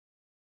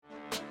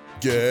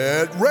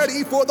Get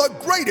ready for the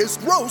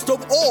greatest roast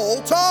of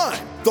all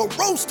time, the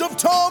Roast of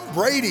Tom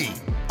Brady,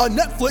 a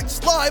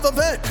Netflix live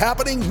event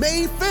happening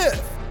May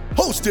 5th.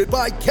 Hosted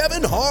by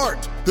Kevin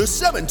Hart, the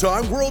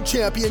 7-time world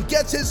champion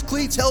gets his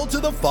cleats held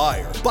to the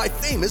fire by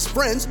famous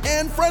friends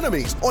and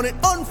frenemies on an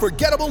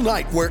unforgettable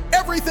night where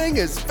everything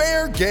is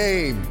fair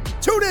game.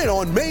 Tune in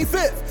on May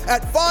 5th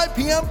at 5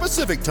 p.m.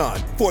 Pacific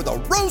time for the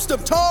Roast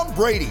of Tom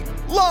Brady,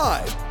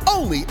 live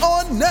only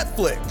on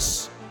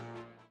Netflix.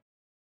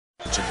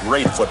 It's a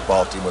great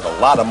football team with a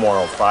lot of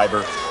moral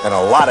fiber and a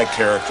lot of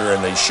character,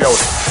 and they showed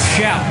it.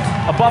 Shout,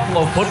 a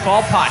Buffalo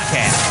football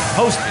podcast,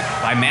 hosted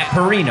by Matt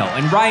Perino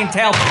and Ryan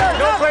Talbot.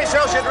 No place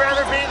else you'd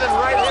rather be than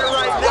right here,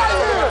 right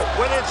now.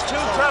 When it's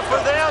too tough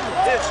for them,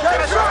 it's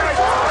just right.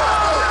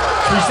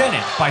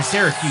 Presented by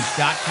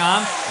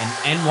Syracuse.com and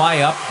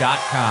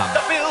NYUp.com. The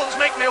Bills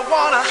make me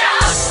wanna.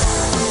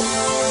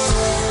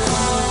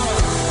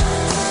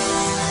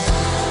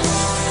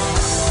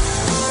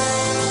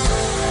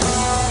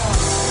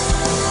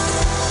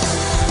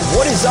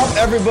 What is up,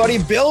 everybody?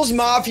 Bills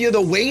Mafia,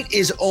 the wait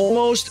is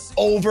almost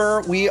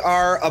over. We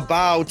are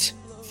about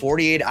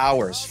 48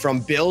 hours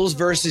from Bills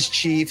versus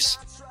Chiefs,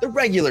 the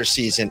regular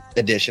season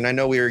edition. I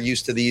know we are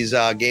used to these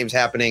games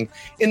happening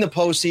in the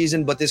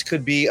postseason, but this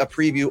could be a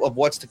preview of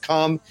what's to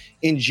come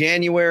in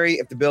January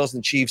if the Bills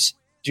and Chiefs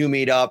do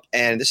meet up.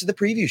 And this is the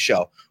preview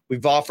show.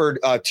 We've offered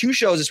 2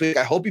 shows this week.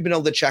 I hope you've been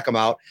able to check them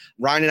out.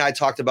 Ryan and I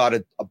talked about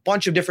a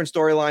bunch of different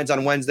storylines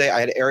on Wednesday. I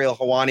had Ariel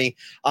Hawani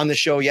on the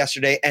show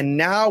yesterday. And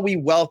now we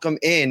welcome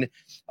in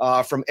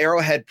from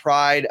Arrowhead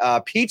Pride,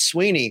 Pete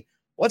Sweeney.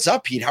 What's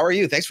up, Pete? How are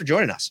you? Thanks for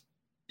joining us.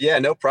 Yeah,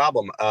 no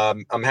problem.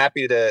 I'm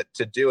happy to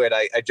do it.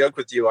 I joked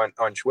with you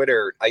on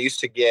Twitter. I used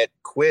to get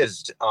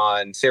quizzed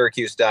on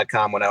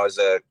Syracuse.com when I was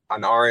an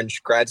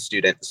Orange grad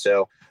student.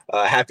 So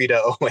happy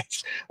to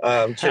always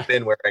chip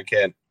in where I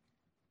can.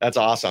 That's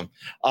awesome.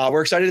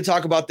 We're excited to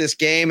talk about this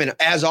game. And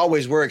as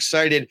always, we're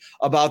excited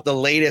about the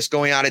latest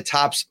going on at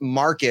Topps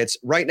Markets.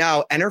 Right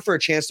now, enter for a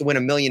chance to win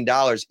 $1 million.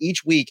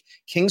 Each week,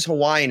 Kings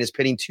Hawaiian is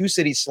pitting 2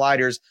 city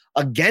sliders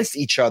against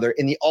each other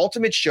in the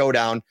ultimate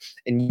showdown,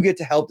 and you get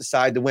to help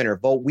decide the winner.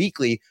 Vote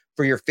weekly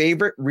for your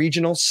favorite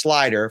regional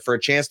slider for a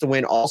chance to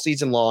win all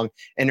season long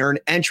and earn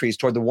entries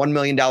toward the $1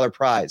 million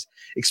prize.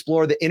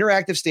 Explore the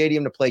interactive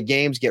stadium to play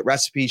games, get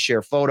recipes,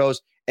 share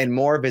photos, and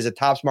more. Visit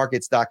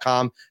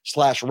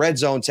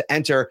topsmarkets.com/redzone to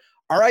enter.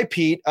 All right,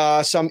 Pete,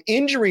 some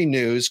injury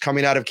news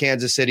coming out of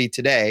Kansas City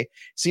today.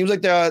 Seems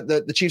like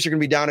the Chiefs are going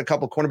to be down a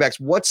couple cornerbacks.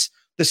 What's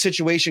the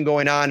situation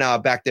going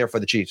on back there for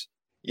the Chiefs?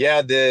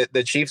 Yeah,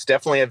 the Chiefs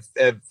definitely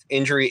have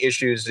injury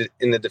issues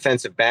in the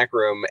defensive back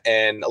room,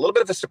 and a little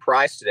bit of a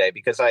surprise today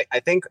because I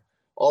think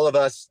all of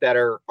us that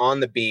are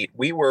on the beat,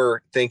 we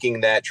were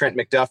thinking that Trent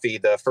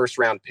McDuffie, the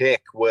first-round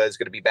pick, was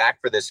going to be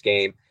back for this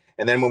game.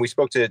 And then when we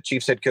spoke to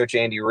Chiefs head coach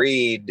Andy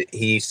Reid,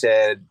 he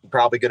said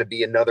probably going to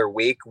be another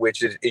week,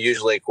 which it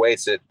usually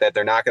equates it that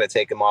they're not going to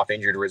take him off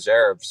injured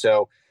reserve.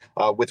 So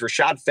with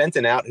Rashad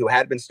Fenton out, who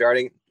had been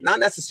starting,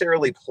 not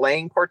necessarily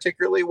playing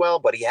particularly well,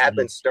 but he had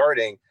been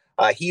starting,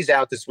 he's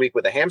out this week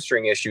with a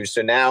hamstring issue.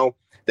 So now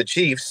the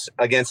Chiefs,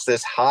 against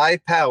this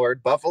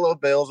high-powered Buffalo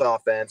Bills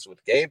offense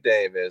with Gabe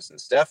Davis and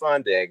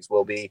Stephon Diggs,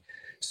 will be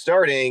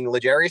starting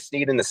L'Jarius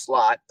Sneed in the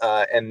slot.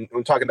 And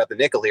I'm talking about the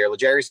nickel here,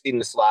 L'Jarius Sneed in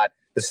the slot.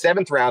 The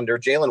 7th rounder,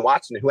 Jalen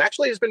Watson, who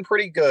actually has been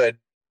pretty good.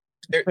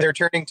 They're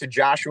turning to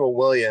Joshua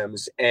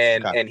Williams,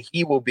 and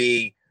he will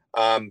be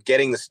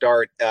getting the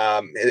start,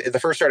 the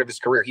first start of his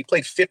career. He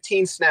played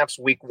 15 snaps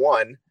week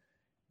 1,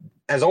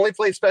 has only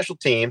played special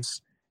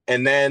teams.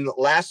 And then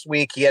last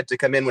week he had to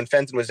come in when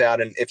Fenton was out.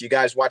 And if you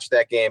guys watched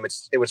that game,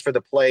 it was for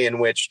the play in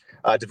which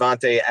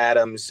Devontae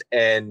Adams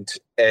and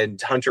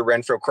Hunter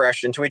Renfrow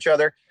crashed into each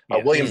other.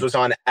 Williams was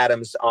on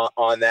Adams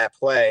on that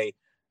play.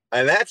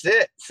 And that's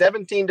it.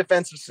 17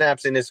 defensive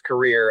snaps in his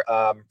career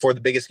for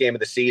the biggest game of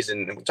the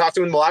season. We talked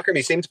to him in the locker room.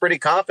 He seems pretty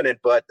confident,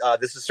 but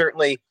this is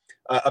certainly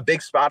a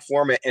big spot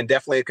for him and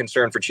definitely a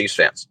concern for Chiefs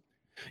fans.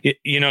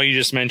 You know, you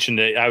just mentioned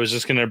it. I was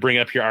just going to bring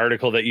up your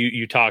article that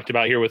you talked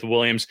about here with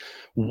Williams.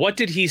 What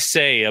did he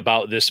say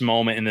about this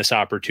moment and this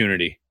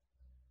opportunity?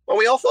 Well,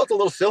 we all felt a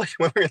little silly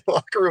when we were in the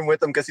locker room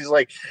with him because he's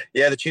like,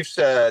 yeah, the Chiefs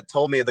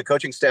told me, the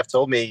coaching staff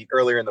told me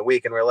earlier in the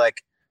week, and we're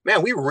like,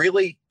 man, we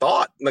really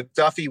thought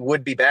McDuffie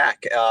would be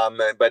back,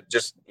 but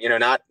just,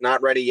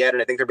 not ready yet.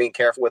 And I think they're being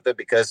careful with it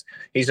because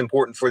he's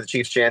important for the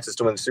Chiefs' chances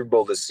to win the Super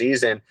Bowl this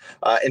season.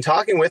 In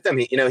talking with him,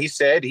 he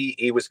said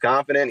he was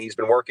confident. He's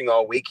been working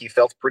all week. He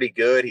felt pretty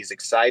good. He's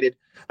excited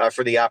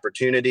for the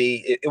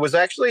opportunity. It was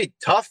actually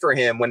tough for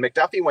him when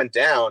McDuffie went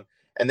down,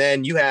 and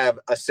then you have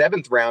a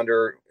 7th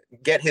rounder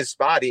get his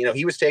spot.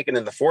 He was taken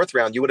in the 4th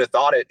round. You would have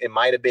thought it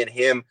might have been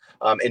him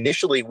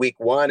initially week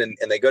 1, and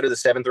they go to the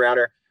 7th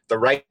rounder. The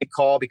right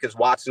call because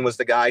Watson was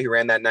the guy who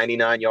ran that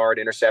 99-yard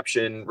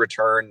interception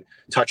return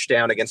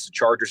touchdown against the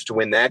Chargers to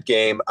win that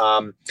game.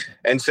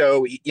 And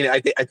so,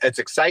 I think it's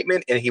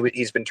excitement, and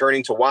he's been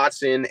turning to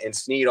Watson and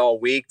Sneed all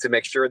week to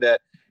make sure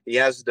that he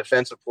has the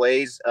defensive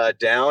plays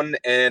down.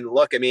 And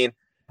look,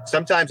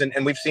 sometimes,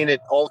 and we've seen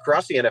it all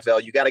across the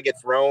NFL, you got to get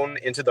thrown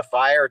into the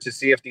fire to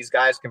see if these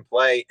guys can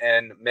play.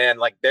 And man,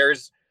 like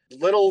there's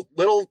little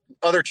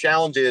other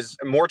challenges,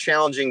 more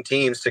challenging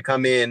teams to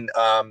come in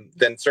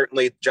than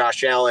certainly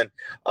Josh Allen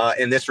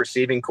in this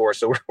receiving corps.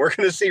 So we're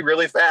going to see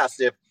really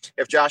fast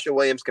if Joshua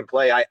Williams can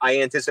play. I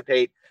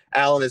anticipate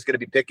Allen is going to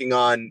be picking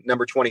on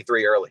number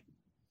 23 early.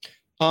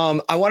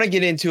 I want to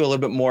get into a little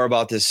bit more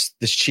about this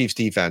Chiefs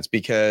defense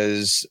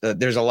because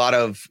there's a lot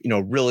of,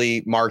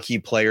 really marquee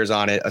players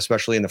on it,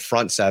 especially in the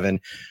front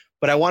seven.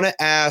 But I want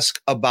to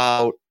ask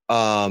about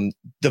the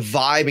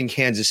vibe in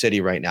Kansas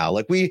City right now.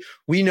 Like we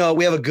know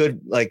we have a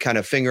good kind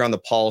of finger on the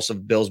pulse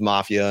of Bills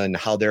Mafia and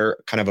how they're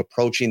kind of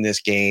approaching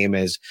this game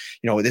as,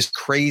 this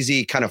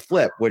crazy kind of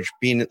flip, which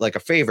being like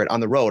a favorite on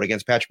the road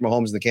against Patrick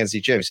Mahomes and the Kansas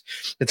City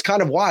Chiefs. It's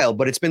kind of wild,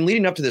 but it's been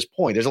leading up to this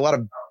point. There's a lot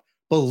of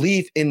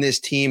belief in this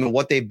team and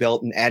what they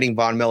built and adding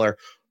Von Miller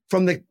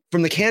from the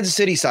Kansas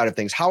City side of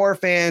things. How are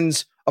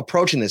fans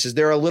approaching this? Is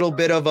there a little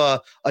bit of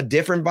a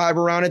different vibe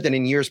around it than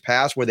in years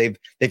past where they've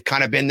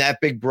kind of been that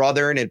big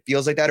brother and it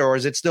feels like that? Or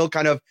is it still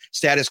kind of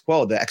status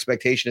quo? The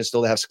expectation is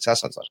still to have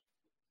success on Sunday.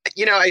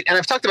 And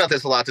I've talked about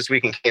this a lot this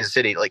week in Kansas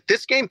City. Like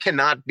this game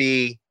cannot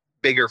be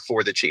bigger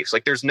for the Chiefs.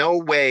 Like there's no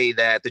way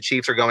that the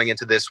Chiefs are going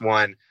into this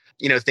one,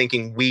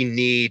 thinking we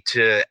need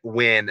to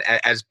win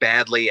as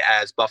badly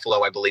as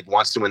Buffalo, I believe,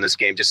 wants to win this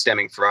game, just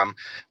stemming from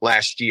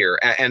last year.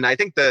 And I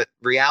think the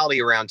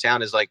reality around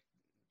town is like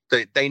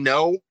they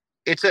know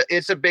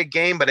it's a big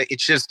game, but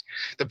it's just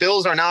the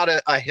Bills are not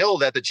a hill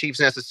that the Chiefs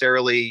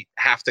necessarily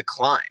have to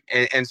climb.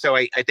 And so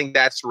I think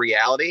that's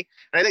reality.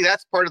 And I think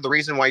that's part of the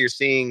reason why you're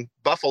seeing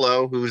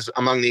Buffalo, who's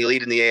among the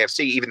elite in the AFC,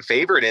 even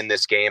favored in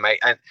this game. I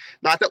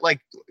not that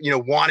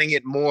wanting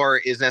it more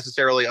is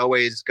necessarily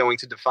always going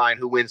to define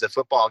who wins a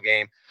football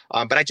game.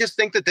 But I just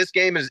think that this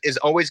game is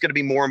always going to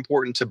be more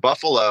important to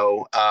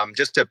Buffalo,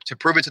 just to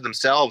prove it to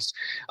themselves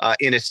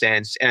in a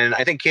sense. And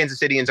I think Kansas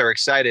Cityans are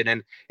excited.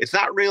 And it's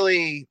not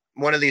really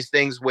one of these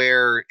things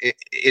where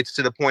it's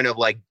to the point of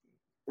like,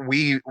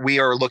 we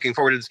are looking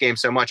forward to this game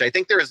so much. I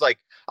think there is like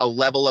a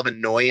level of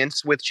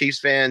annoyance with Chiefs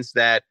fans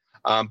that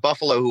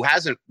Buffalo, who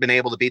hasn't been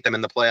able to beat them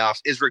in the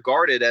playoffs, is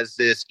regarded as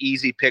this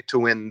easy pick to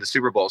win the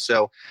Super Bowl.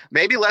 So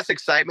maybe less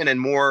excitement and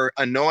more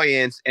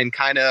annoyance and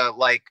kind of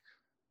like,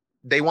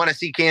 they want to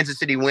see Kansas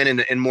City win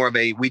in more of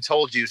a "we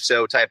told you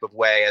so" type of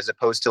way, as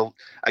opposed to,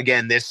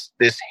 again, this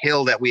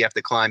hill that we have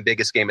to climb,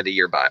 biggest game of the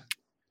year by.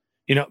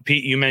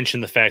 Pete, you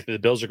mentioned the fact that the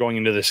Bills are going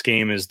into this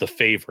game as the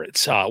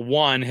favorites.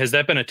 One, has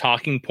that been a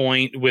talking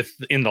point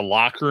in the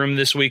locker room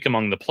this week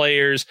among the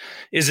players?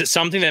 Is it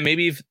something that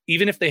maybe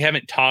even if they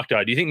haven't talked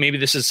about, do you think maybe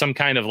this is some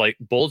kind of like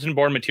bulletin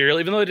board material,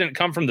 even though it didn't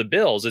come from the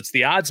Bills? It's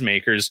the odds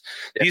makers.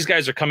 Yeah. These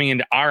guys are coming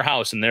into our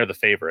house and they're the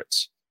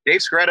favorites. Dave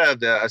Skretta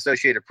of the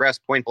Associated Press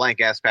point blank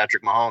asked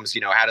Patrick Mahomes,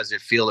 how does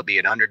it feel to be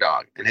an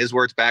underdog? And his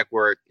words back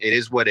were, "It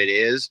is what it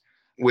is,"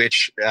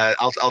 which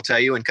I'll tell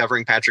you, in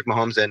covering Patrick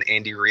Mahomes and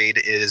Andy Reid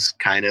is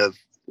kind of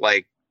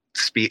like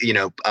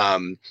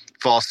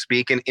false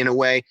speak in a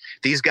way.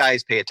 These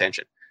guys pay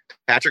attention.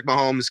 Patrick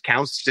Mahomes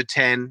counts to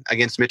 10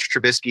 against Mitch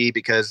Trubisky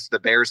because the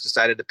Bears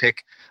decided to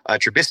pick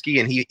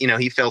Trubisky,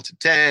 and he fell to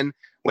 10.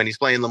 When he's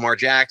playing Lamar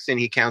Jackson,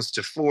 he counts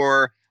to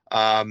 4.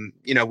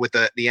 With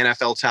the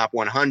NFL top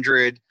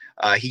 100,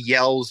 he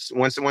yells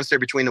once they're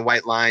between the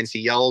white lines. He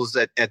yells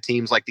at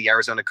teams like the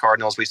Arizona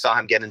Cardinals. We saw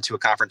him get into a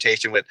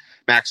confrontation with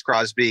Max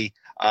Crosby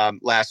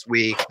last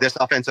week. This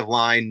offensive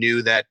line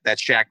knew that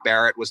Shaq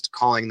Barrett was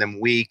calling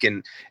them weak,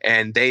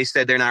 and they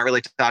said they're not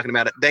really talking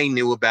about it. They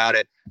knew about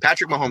it.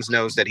 Patrick Mahomes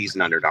knows that he's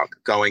an underdog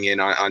going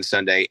in on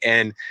Sunday,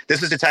 and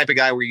this is the type of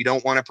guy where you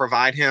don't want to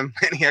provide him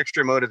any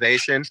extra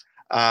motivation.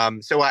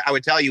 So I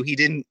would tell you, he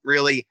didn't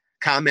really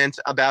comment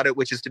about it,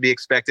 which is to be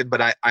expected,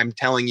 but I'm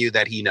telling you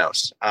that he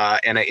knows,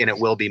 and it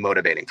will be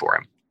motivating for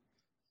him.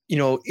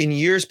 In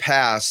years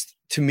past,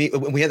 to me,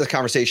 when we had the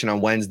conversation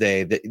on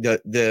Wednesday,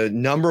 the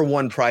number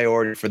one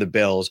priority for the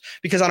Bills,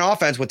 because on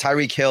offense with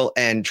Tyreek Hill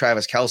and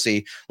Travis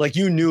Kelce, like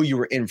you knew you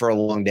were in for a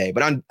long day,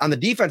 but on the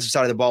defensive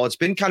side of the ball, it's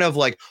been kind of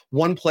like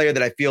one player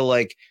that I feel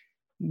like,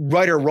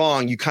 right or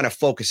wrong, you kind of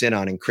focus in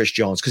on in Chris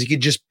Jones, because he could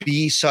just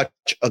be such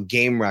a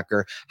game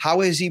wrecker.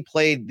 How has he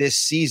played this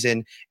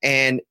season,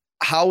 and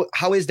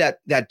how is that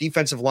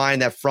defensive line,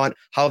 that front,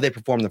 how have they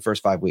performed in the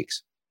first 5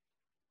 weeks?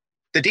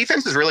 The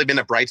defense has really been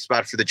a bright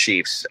spot for the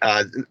Chiefs.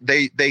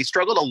 They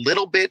struggled a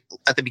little bit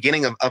at the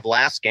beginning of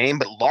last game,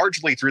 but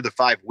largely through the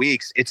 5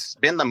 weeks, it's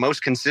been the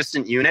most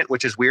consistent unit,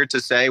 which is weird to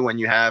say when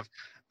you have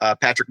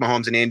Patrick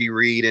Mahomes and Andy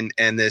Reid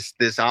and this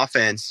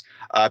offense.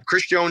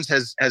 Chris Jones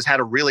has had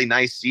a really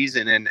nice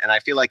season, and I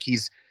feel like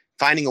he's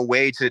finding a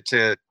way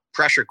to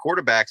pressure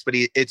quarterbacks, but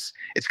it's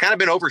kind of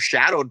been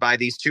overshadowed by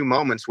these two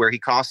moments where he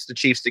cost the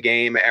Chiefs the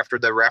game after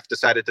the ref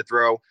decided to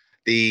throw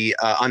the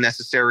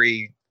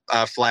unnecessary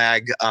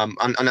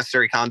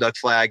unnecessary conduct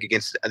flag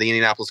against the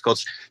Indianapolis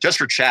Colts just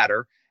for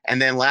chatter.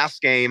 And then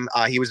last game,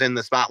 he was in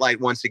the spotlight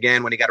once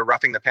again when he got a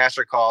roughing the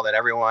passer call that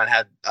everyone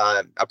had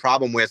a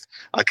problem with,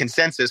 a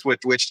consensus,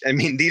 which, I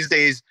mean, these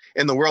days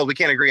in the world, we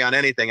can't agree on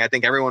anything. I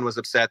think everyone was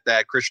upset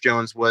that Chris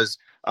Jones was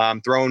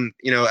thrown,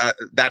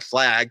 that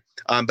flag.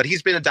 But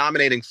he's been a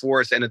dominating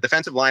force, and the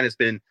defensive line has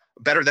been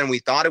better than we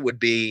thought it would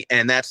be.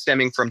 And that's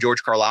stemming from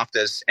George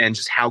Karlaftis and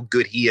just how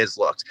good he has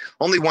looked.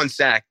 Only 1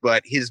 sack,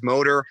 but his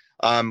motor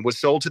was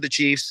sold to the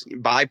Chiefs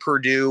by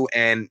Purdue,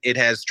 and it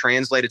has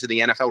translated to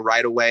the NFL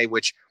right away,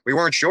 which we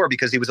weren't sure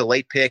because he was a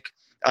late pick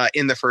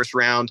in the first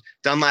round.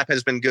 Dunlap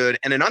has been good.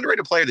 And an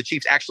underrated player the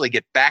Chiefs actually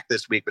get back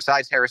this week,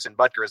 besides Harrison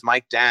Butker, is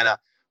Mike Dana.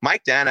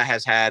 Mike Dana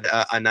has had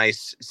a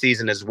nice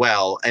season as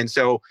well. And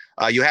so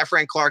you have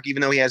Frank Clark,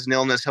 even though he has an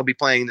illness, he'll be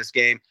playing this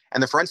game.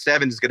 And the front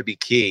seven is going to be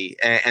key.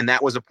 And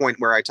that was a point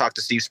where I talked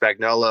to Steve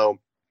Spagnuolo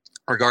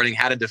regarding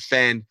how to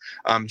defend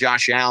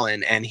Josh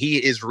Allen. And he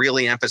is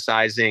really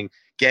emphasizing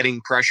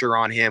getting pressure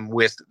on him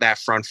with that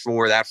front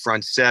four, that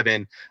front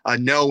seven,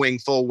 knowing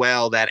full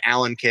well that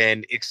Allen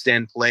can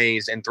extend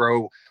plays and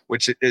throw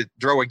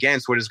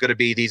against what is going to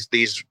be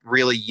these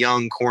really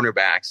young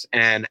cornerbacks.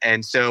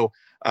 And so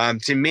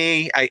to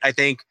me, I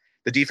think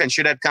the defense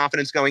should have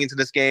confidence going into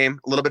this game.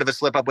 A little bit of a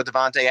slip up with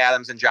Devontae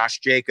Adams and Josh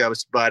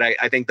Jacobs, but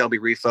I think they'll be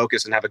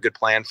refocused and have a good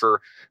plan for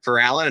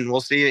Allen, and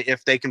we'll see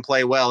if they can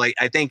play well.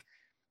 I think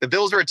the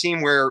Bills are a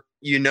team where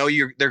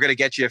they're going to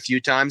get you a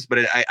few times, but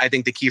I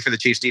think the key for the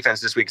Chiefs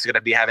defense this week is going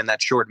to be having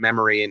that short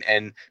memory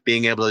and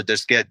being able to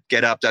just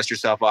get up, dust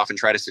yourself off, and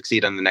try to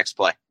succeed on the next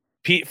play.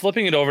 Pete,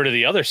 flipping it over to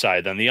the other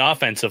side, then the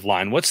offensive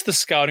line. What's the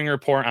scouting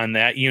report on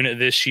that unit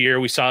this year?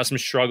 We saw some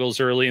struggles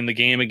early in the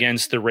game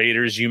against the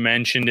Raiders. You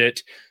mentioned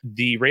it.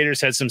 The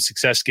Raiders had some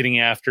success getting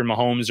after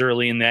Mahomes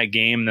early in that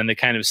game, and then they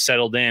kind of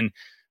settled in.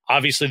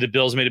 Obviously, the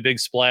Bills made a big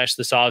splash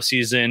this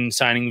offseason,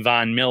 signing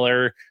Von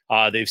Miller.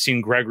 They've seen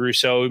Greg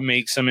Rousseau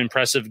make some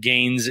impressive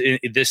gains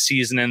this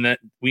season, and that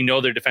we know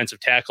their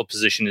defensive tackle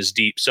position is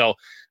deep. So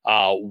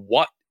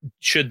what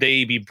should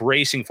they be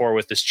bracing for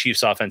with this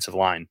Chiefs offensive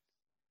line?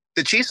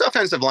 The Chiefs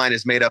offensive line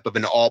is made up of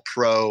an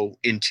all-pro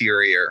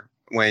interior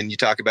when you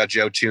talk about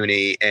Joe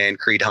Thuney and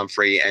Creed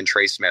Humphrey and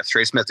Trey Smith.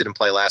 Trey Smith didn't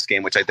play last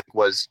game, which I think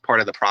was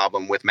part of the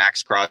problem with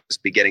Max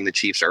Crosby getting the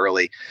Chiefs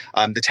early.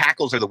 The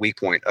tackles are the weak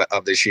point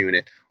of this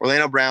unit.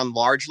 Orlando Brown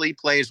largely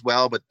plays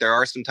well, but there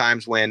are some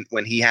times when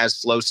he has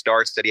slow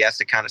starts that he has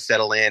to kind of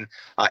settle in.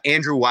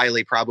 Andrew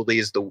Wiley probably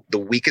is the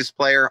weakest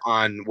player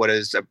on what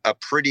is a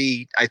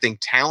pretty, I think,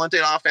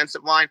 talented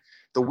offensive line.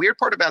 The weird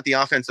part about the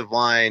offensive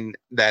line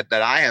that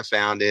I have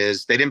found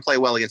is they didn't play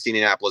well against the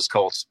Indianapolis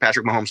Colts.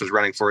 Patrick Mahomes was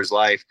running for his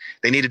life.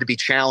 They needed to be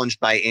challenged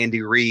by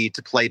Andy Reid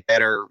to play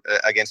better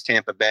against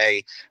Tampa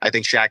Bay. I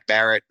think Shaq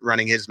Barrett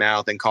running his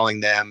mouth and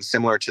calling them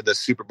similar to the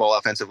Super Bowl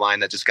offensive line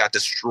that just got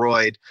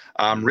destroyed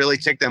really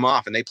ticked them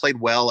off. And they played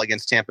well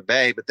against Tampa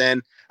Bay. But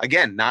then,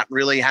 again, not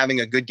really having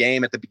a good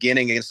game at the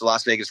beginning against the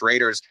Las Vegas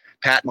Raiders.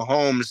 Pat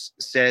Mahomes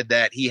said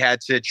that he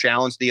had to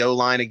challenge the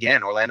O-line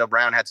again. Orlando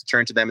Brown had to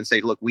turn to them and say,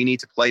 look, we need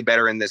to play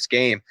better in this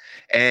game.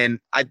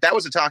 And that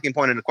was a talking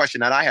point and a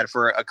question that I had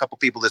for a couple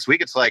people this week.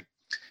 It's like,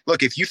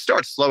 look, if you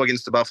start slow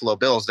against the Buffalo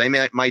Bills, they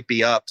might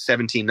be up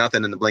 17-0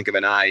 in the blink of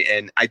an eye.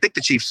 And I think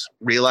the Chiefs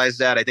realize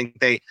that. I think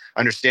they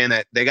understand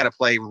that they got to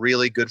play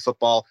really good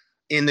football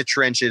in the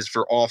trenches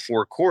for all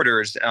 4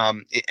 quarters.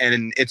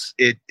 And it's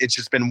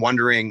just been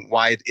wondering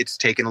why it's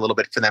taken a little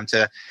bit for them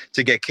to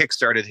get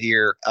kickstarted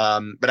here.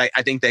 But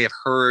I think they have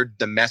heard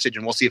the message,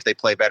 and we'll see if they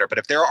play better. But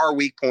if there are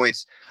weak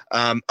points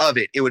of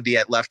it would be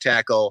at left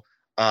tackle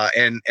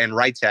and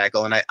right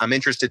tackle. And I'm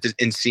interested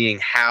in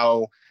seeing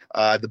how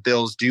the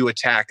Bills do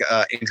attack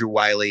Andrew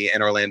Wiley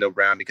and Orlando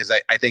Brown, because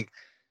I think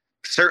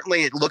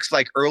certainly it looks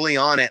like early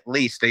on, at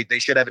least they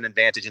should have an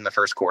advantage in the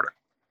first quarter.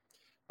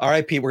 All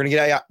right, Pete, we're going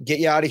to get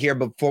you out of here.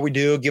 But before we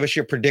do, give us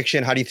your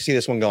prediction. How do you see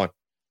this one going?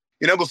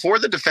 Before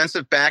the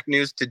defensive back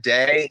news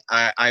today,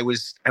 I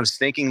was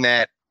thinking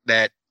that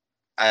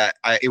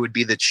it would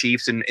be the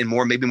Chiefs in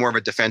maybe more of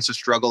a defensive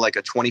struggle, like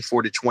a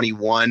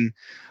 24-21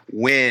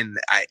 win.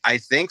 I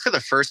think for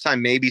the first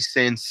time, maybe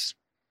since,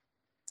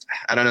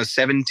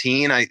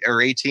 17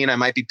 or 18, I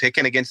might be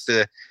picking against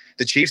the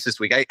Chiefs this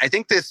week. I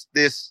think this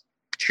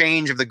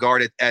change of the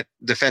guard at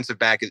defensive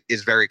back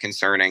is very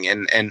concerning.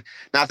 And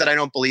not that I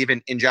don't believe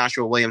in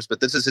Joshua Williams, but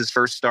this is his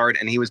first start,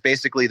 and he was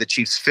basically the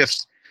Chiefs'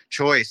 5th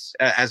choice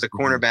as a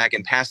cornerback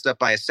and passed up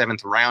by a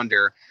 7th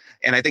rounder.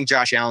 And I think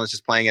Josh Allen is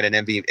just playing at an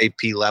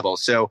MVP level.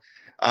 So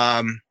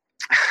I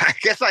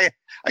guess I'm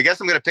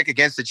going to pick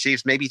against the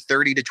Chiefs, maybe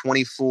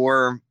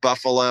 30-24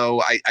 Buffalo.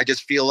 I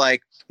just feel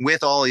like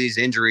with all these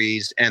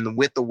injuries and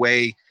with the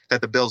way that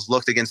the Bills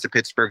looked against the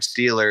Pittsburgh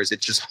Steelers,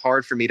 it's just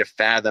hard for me to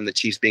fathom the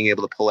Chiefs being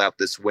able to pull out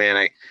this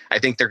win. I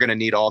think they're going to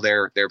need all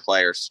their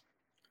players.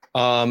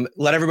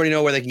 Let everybody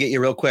know where they can get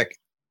you real quick.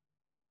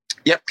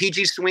 Yep,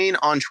 PG Sween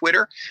on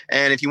Twitter.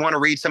 And if you want to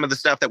read some of the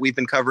stuff that we've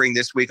been covering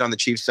this week on the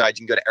Chiefs side,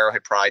 you can go to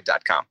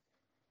arrowheadpride.com.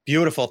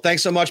 Beautiful.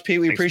 Thanks so much,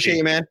 Pete. We appreciate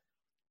you, man.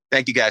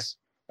 Thank you, guys.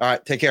 All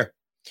right, take care.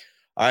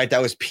 All right,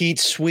 that was Pete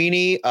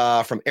Sweeney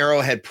from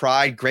Arrowhead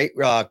Pride. Great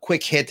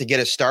quick hit to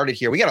get us started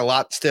here. We got a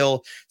lot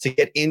still to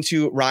get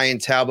into, Ryan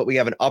Talbot. We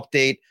have an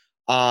update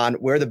on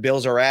where the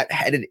Bills are at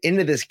headed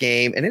into this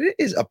game, and it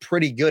is a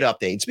pretty good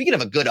update. Speaking of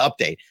a good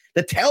update,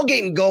 the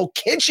Tailgate and Go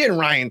kitchen,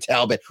 Ryan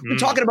Talbot. We're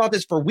talking about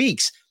this for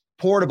weeks.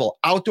 Portable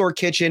outdoor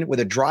kitchen with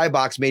a dry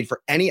box made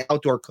for any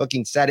outdoor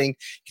cooking setting. You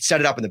can set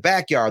it up in the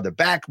backyard, the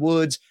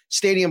backwoods,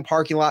 stadium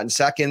parking lot in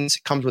seconds.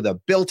 It comes with a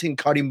built-in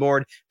cutting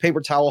board,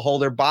 paper towel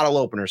holder, bottle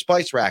opener,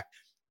 spice rack,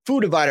 food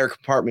divider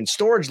compartment,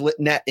 storage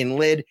net and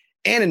lid,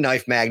 and a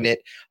knife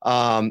magnet.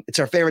 It's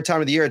our favorite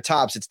time of the year at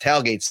Tops. It's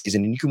tailgate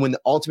season, and you can win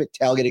the ultimate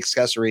tailgate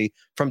accessory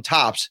from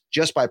Tops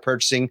just by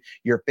purchasing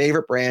your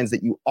favorite brands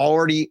that you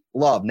already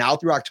love now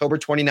through October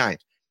 29th.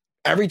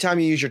 Every time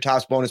you use your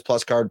Tops Bonus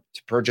Plus card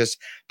to purchase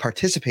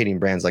participating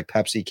brands like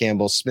Pepsi,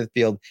 Campbell's,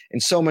 Smithfield,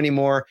 and so many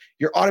more,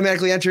 you're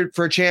automatically entered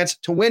for a chance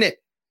to win it.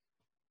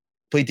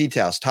 Complete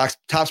details,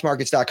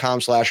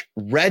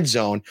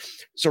 topsmarkets.com/redzone.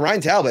 So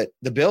Ryan Talbot,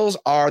 the Bills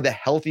are the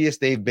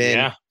healthiest they've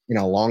been in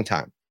a long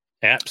time.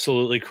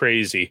 Absolutely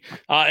crazy.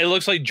 It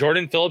looks like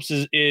Jordan Phillips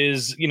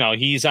is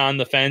he's on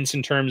the fence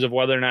in terms of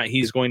whether or not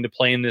he's going to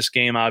play in this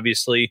game.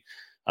 Obviously,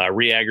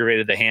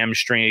 re-aggravated the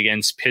hamstring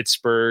against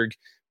Pittsburgh.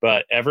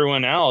 But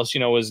everyone else,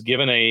 was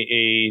given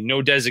a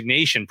no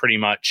designation pretty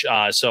much.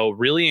 So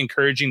really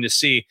encouraging to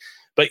see.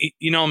 But,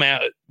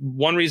 Matt,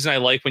 one reason I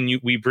like when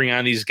we bring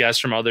on these guests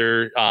from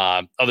other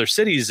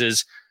cities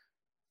is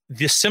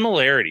the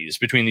similarities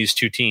between these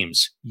two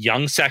teams.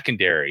 Young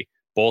secondary.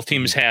 Both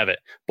teams have it.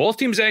 Both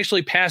teams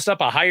actually passed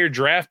up a higher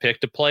draft pick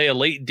to play a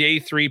late day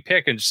 3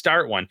 pick and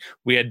start one.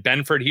 We had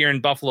Benford here in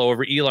Buffalo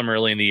over Elam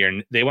early in the year,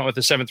 and they went with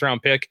a 7th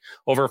round pick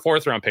over a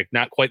 4th round pick.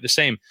 Not quite the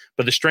same,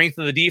 but the strength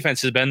of the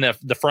defense has been the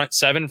front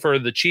 7 for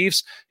the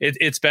Chiefs.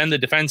 It's been the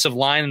defensive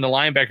line and the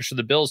linebackers for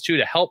the Bills too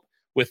to help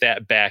with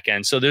that back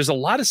end. So there's a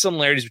lot of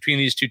similarities between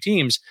these two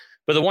teams.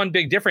 But the one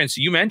big difference,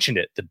 you mentioned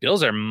it, the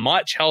Bills are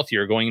much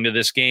healthier going into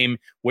this game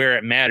where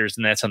it matters,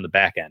 and that's on the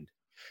back end.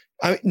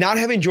 Not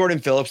having Jordan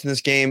Phillips in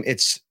this game,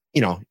 it's,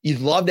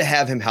 you'd love to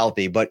have him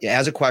healthy, but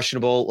as a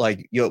questionable,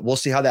 we'll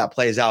see how that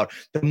plays out.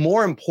 The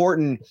more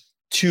important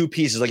two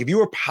pieces, if you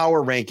were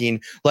power ranking,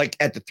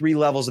 at the 3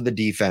 levels of the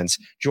defense,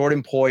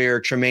 Jordan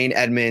Poyer, Tremaine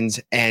Edmonds,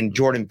 and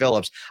Jordan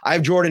Phillips, I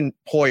have Jordan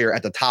Poyer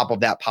at the top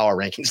of that power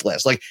rankings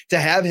list. To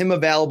have him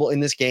available in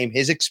this game,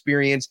 his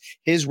experience,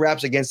 his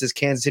reps against this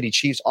Kansas City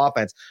Chiefs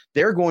offense,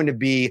 they're going to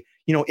be,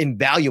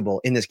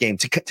 invaluable in this game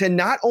to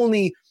not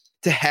only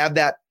to have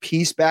that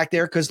piece back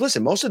there. Because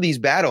listen, most of these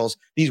battles,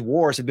 these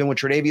wars have been with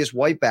Tre'Davious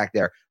White back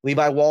there,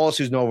 Levi Wallace,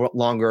 who's no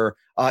longer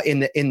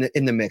in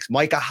the mix,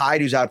 Micah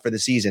Hyde, who's out for the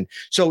season.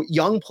 So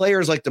young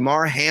players like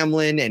Damar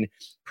Hamlin and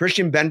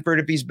Christian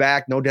Benford, if he's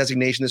back, no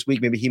designation this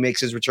week, maybe he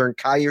makes his return.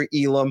 Kaiir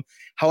Elam,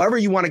 however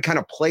you want to kind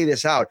of play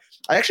this out.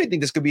 I actually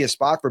think this could be a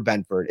spot for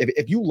Benford.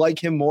 If you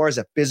like him more as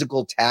a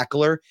physical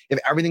tackler, if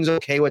everything's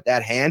okay with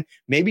that hand,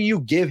 maybe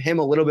you give him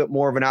a little bit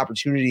more of an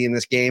opportunity in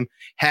this game,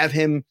 have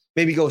him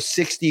maybe go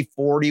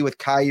 60-40 with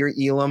Kaiir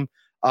Elam.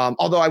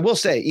 Although I will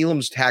say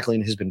Elam's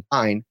tackling has been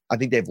fine. I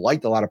think they've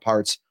liked a lot of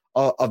parts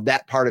of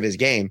that part of his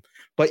game.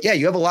 But yeah,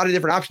 you have a lot of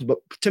different options. But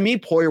to me,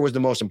 Poyer was the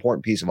most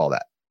important piece of all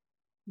that.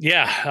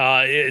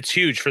 Yeah, it's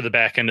huge for the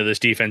back end of this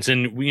defense.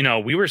 And,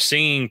 we were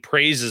singing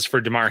praises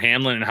for Damar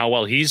Hamlin and how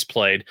well he's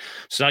played.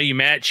 So now you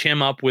match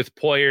him up with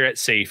Poyer at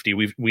safety.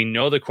 We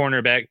know the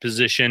cornerback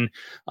position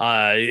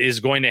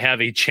is going to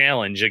have a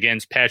challenge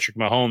against Patrick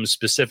Mahomes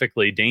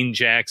specifically. Dane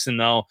Jackson,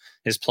 though,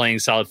 is playing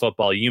solid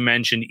football. You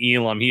mentioned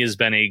Elam. He has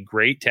been a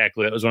great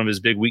tackler. That was one of his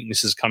big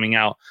weaknesses coming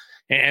out.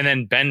 And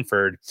then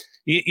Benford.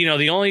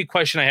 The only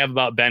question I have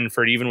about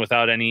Benford, even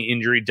without any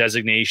injury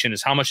designation,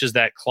 is how much is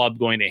that club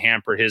going to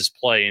hamper his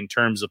play in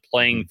terms of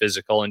playing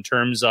physical, in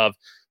terms of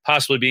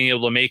possibly being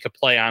able to make a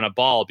play on a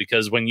ball?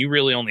 Because when you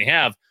really only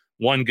have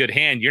one good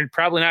hand, you're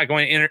probably not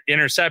going to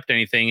intercept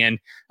anything. And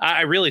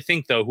I really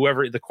think, though,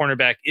 whoever the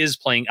cornerback is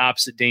playing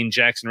opposite Dane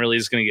Jackson really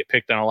is going to get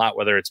picked on a lot,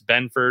 whether it's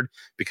Benford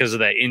because of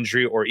that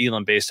injury or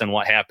Elam based on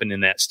what happened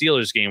in that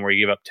Steelers game where he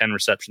gave up 10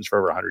 receptions for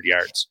over 100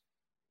 yards.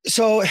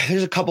 So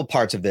there's a couple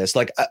parts of this.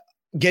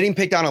 Getting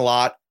picked on a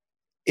lot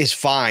is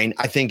fine.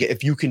 I think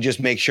if you can just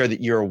make sure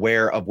that you're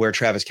aware of where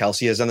Travis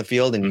Kelce is on the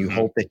field and you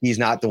hope that he's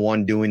not the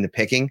one doing the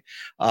picking,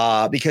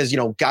 because,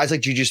 guys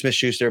like Juju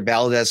Smith-Schuster,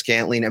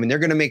 Valdez-Scantling, they're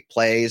going to make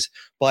plays,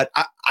 but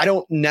I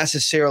don't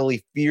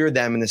necessarily fear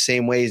them in the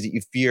same ways that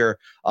you fear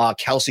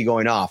Kelce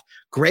going off.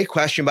 Great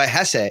question by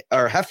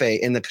Hefe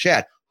in the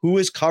chat. Who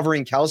is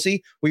covering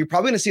Kelce? Well, you're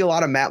probably going to see a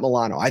lot of Matt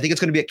Milano. I think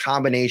it's going to be a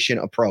combination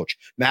approach.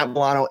 Matt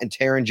Milano and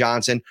Taron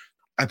Johnson.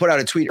 I put out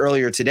a tweet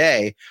earlier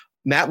today.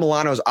 Matt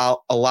Milano is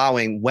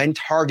allowing, when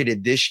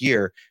targeted this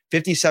year,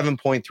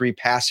 57.3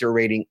 passer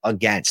rating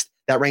against.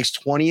 that ranks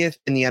 20th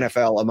in the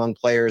NFL among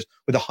players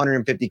with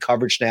 150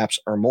 coverage snaps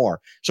or more.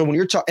 So when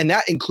you're talking, and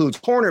that includes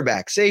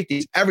cornerback,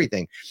 safeties,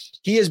 everything.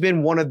 He has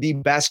been one of the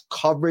best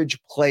coverage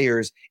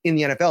players in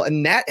the NFL.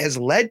 And that has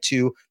led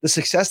to the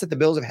success that the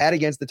Bills have had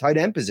against the tight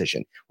end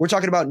position. We're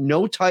talking about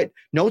no tight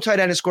end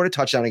has scored a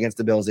touchdown against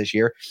the Bills this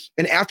year.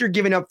 And after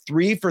giving up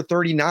 3 for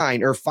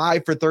 39 or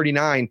 5 for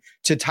 39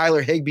 to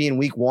Tyler Higbee in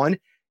week 1,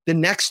 the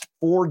next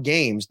 4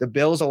 games, the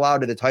Bills allowed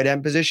to the tight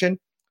end position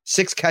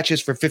 6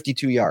 catches for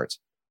 52 yards.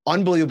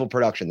 Unbelievable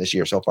production this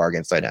year so far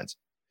against tight ends.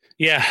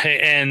 Yeah,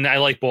 and I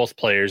like both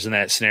players in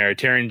that scenario.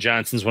 Taron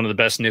Johnson's one of the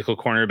best nickel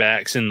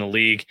cornerbacks in the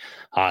league.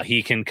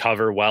 He can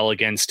cover well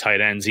against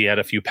tight ends. He had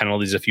a few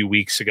penalties a few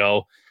weeks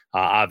ago,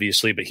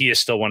 obviously, but he is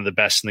still one of the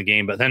best in the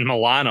game. But then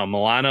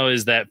Milano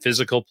is that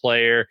physical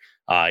player.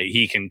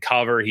 He can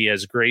cover. He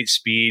has great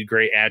speed,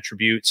 great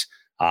attributes.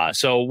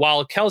 So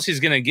while Kelsey's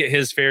going to get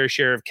his fair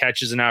share of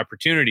catches and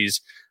opportunities,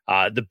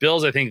 the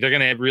Bills, I think they're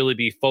going to really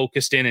be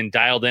focused in and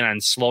dialed in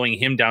on slowing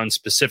him down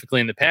specifically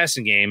in the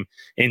passing game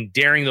and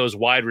daring those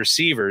wide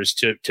receivers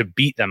to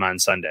beat them on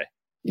Sunday.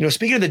 You know,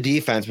 speaking of the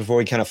defense, before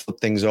we kind of flip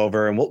things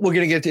over, and we're going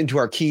to get into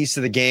our keys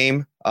to the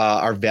game,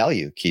 our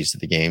value keys to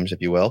the games,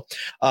 if you will,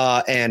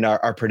 and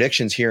our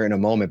predictions here in a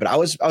moment. But I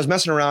was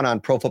messing around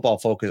on Pro Football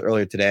Focus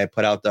earlier today. I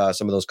put out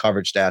some of those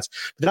coverage stats,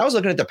 but then I was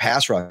looking at the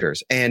pass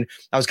rushers, and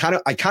I kind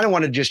of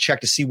wanted to just check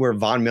to see where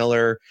Von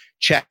Miller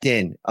checked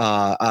in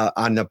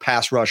on the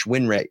pass rush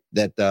win rate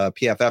that the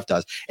PFF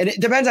does. And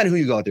it depends on who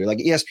you go through. Like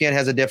ESPN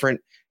has a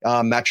different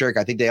metric.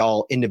 I think they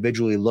all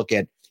individually look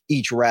at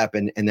each rep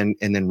and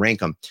then rank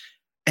them.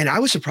 And I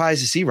was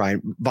surprised to see,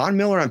 Ryan, Von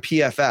Miller on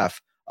PFF,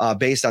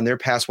 based on their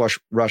pass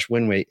rush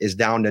win rate, is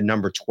down to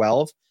number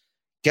 12.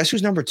 Guess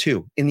who's number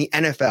 2 in the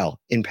NFL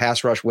in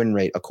pass rush win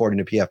rate, according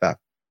to PFF?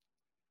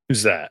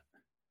 Who's that?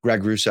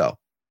 Greg Rousseau,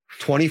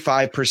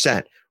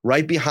 25%,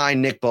 right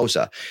behind Nick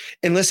Bosa.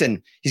 And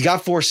listen, he's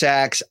got 4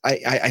 sacks.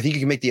 I think you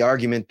can make the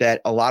argument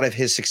that a lot of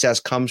his success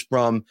comes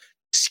from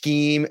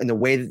scheme and the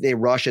way that they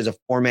rush as a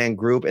 4-man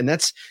group. And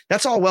that's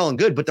all well and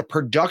good, but the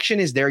production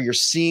is there. You're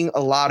seeing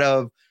a lot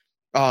of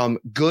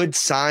good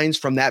signs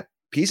from that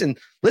piece. And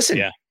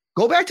listen,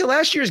 Go back to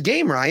last year's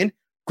game, Ryan.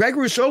 Greg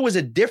Rousseau was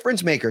a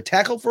difference maker,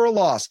 tackle for a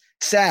loss,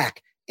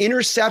 sack,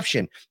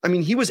 interception. I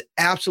mean, he was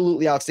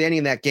absolutely outstanding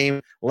in that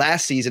game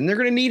last season. They're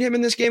going to need him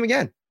in this game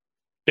again.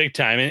 Big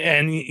time.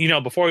 And you know,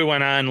 before we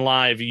went on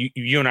live,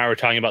 you and I were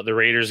talking about the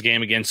Raiders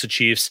game against the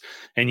Chiefs,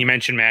 and you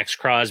mentioned Max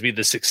Crosby,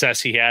 the success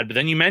he had, but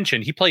then you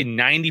mentioned he played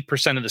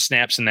 90% of the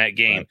snaps in that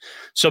game. Right.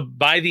 So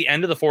by the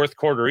end of the fourth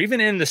quarter,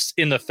 even in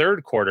the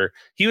third quarter,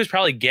 he was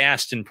probably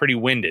gassed and pretty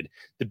winded.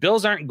 The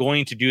Bills aren't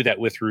going to do that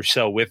with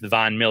Rousseau, with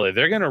Von Miller.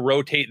 They're going to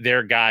rotate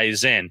their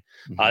guys in.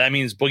 Mm-hmm. That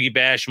means Boogie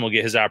Basham will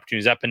get his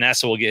opportunities.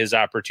 Epinesa will get his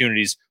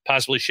opportunities,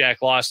 possibly Shaq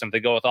Lawson if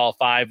they go with all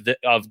 5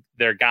 of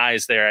their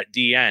guys there at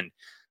D end.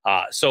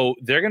 So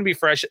they're going to be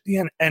fresh at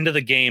the end of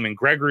the game. And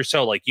Greg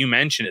Rousseau, like you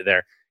mentioned it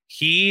there,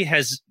 he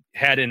has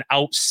had an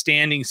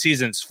outstanding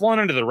season. It's flown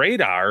under the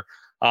radar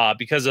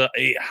because of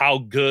how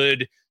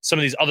good some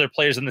of these other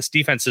players in this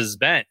defense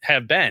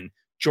have been.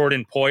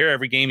 Jordan Poyer,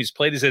 every game he's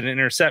played, he's had an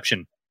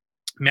interception.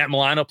 Matt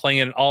Milano playing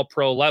at an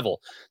all-pro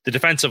level. The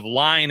defensive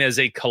line as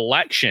a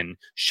collection,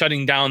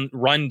 shutting down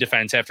run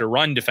defense after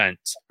run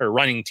defense, or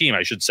running team,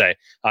 I should say.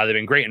 They've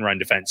been great in run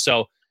defense.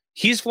 So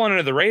he's flown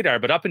under the radar,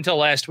 but up until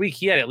last week,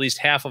 he had at least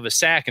half of a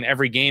sack in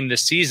every game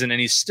this season, and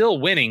he's still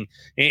winning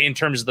in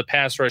terms of the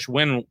pass rush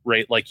win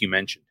rate, like you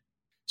mentioned.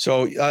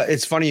 So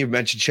it's funny you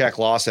mentioned Shaq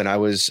Lawson. I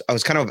was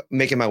kind of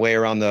making my way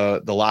around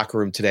the locker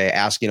room today,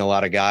 asking a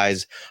lot of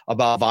guys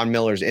about Von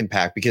Miller's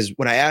impact, because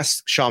when I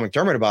asked Sean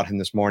McDermott about him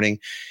this morning,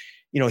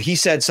 you know, he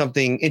said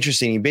something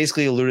interesting. He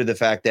basically alluded to the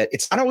fact that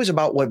it's not always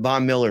about what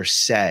Von Miller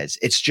says.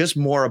 It's just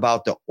more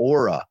about the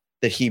aura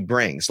that he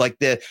brings, like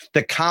the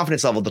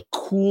confidence level, the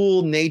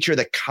cool nature,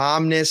 the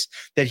calmness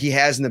that he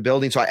has in the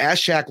building. So I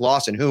asked Shaq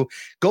Lawson, who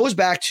goes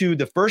back to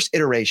the first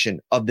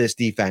iteration of this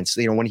defense.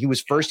 You know, when he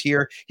was first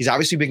here, he's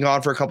obviously been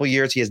gone for a couple of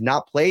years. He has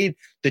not played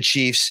the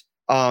Chiefs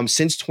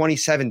since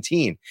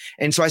 2017.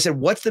 And so I said,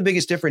 what's the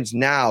biggest difference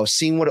now,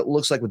 seeing what it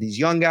looks like with these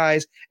young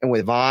guys and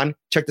with Von?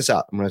 Check this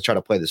out. I'm going to try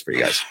to play this for you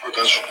guys.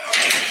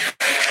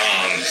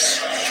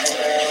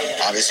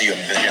 Obviously, you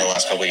haven't been here the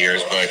last couple of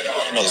years, but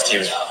you know this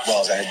team as well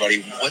as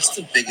anybody. What's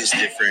the biggest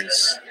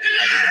difference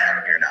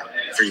having been here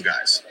now for you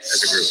guys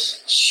as a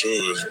group?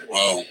 Sure.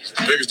 Well,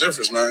 the biggest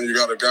difference, man, you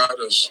got a guy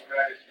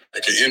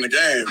that can end the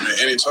game at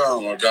any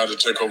time, or a guy to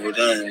take over the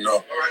game, you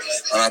know.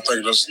 And I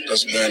think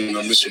that's been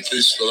a missing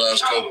piece for the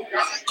last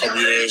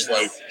couple years,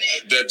 like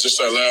that, just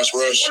that last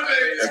rush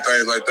and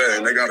things like that.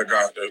 And they got a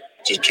guy that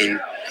just can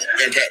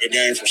impact the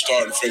game from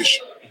start to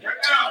finish.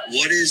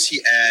 What does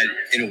he add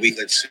in a week?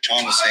 Like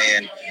Sean was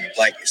saying,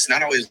 like, it's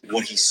not always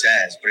what he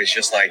says, but it's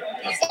just like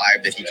the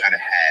vibe that he kind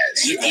of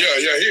has. Yeah.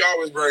 He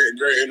always brings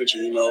great energy,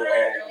 you know.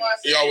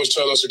 He always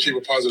tells us to keep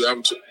a positive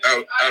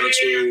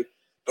attitude,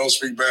 don't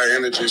speak bad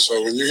energy.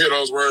 So when you hear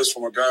those words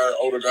from a guy,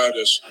 older guy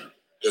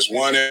that's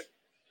won it,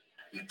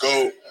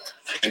 go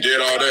and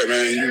did all that,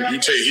 man. You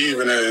take heed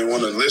in that and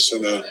want to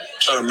listen and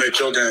try to make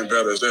your game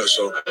better as that.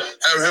 So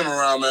having him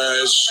around, man,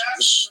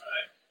 it's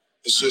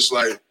just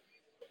like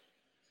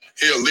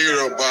he a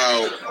leader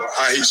about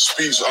how he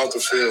speaks off the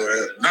field,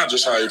 and not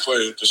just how he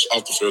plays, just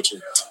off the field too.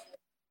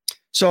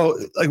 So,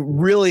 like,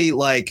 really,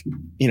 like,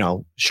 you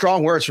know,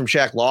 strong words from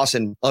Shaq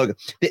Lawson.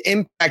 The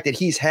impact that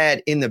he's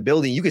had in the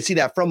building, you can see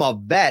that from a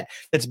vet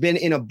that's been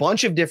in a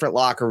bunch of different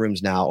locker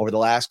rooms now over the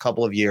last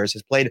couple of years,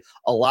 has played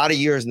a lot of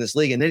years in this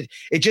league. And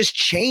it just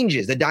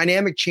changes. The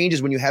dynamic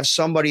changes when you have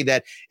somebody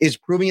that is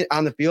proving it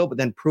on the field, but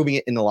then proving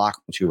it in the locker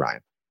room too,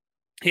 Ryan.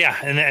 Yeah,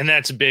 and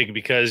that's big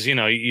because, you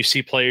know, you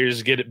see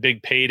players get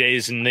big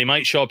paydays and they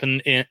might show up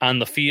on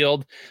the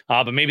field,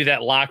 but maybe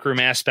that locker room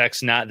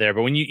aspect's not there.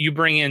 But when you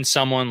bring in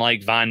someone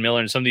like Von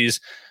Miller and some of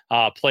these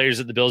players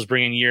that the Bills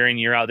bring in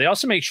year out, they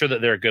also make sure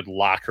that they're a good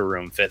locker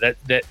room fit.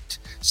 That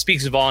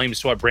speaks volumes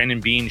to what Brandon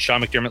Beane,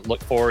 Sean McDermott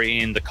look for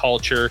in the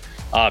culture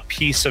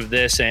piece of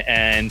this.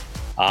 And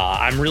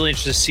I'm really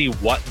interested to see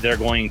what they're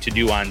going to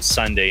do on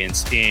Sunday in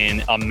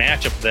a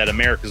matchup that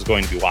America's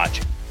going to be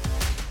watching.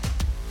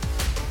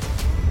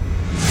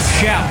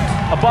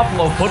 Shout, a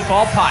Buffalo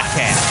football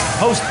podcast,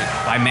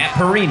 hosted by Matt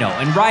Perino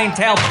and Ryan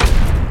Talbot.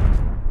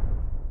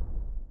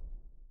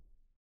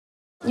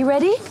 You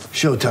ready?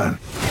 Showtime.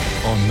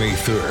 On May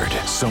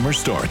 3rd, summer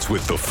starts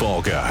with The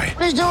Fall Guy.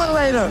 Let's do it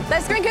later.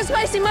 Let's drink a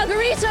spicy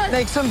margarita.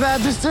 Make some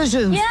bad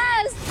decisions.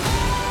 Yes.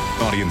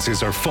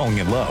 Audiences are falling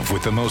in love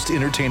with the most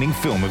entertaining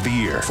film of the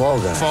year.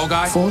 Fall Guy. Fall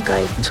Guy? Fall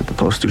Guy. That's what the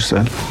poster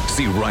said.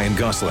 See Ryan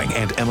Gosling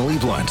and Emily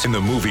Blunt in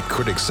the movie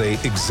critics say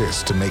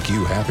exists to make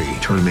you happy.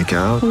 Trying to make it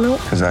out?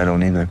 Nope. Because I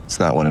don't either. It's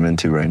not what I'm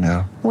into right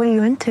now. What are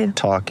you into?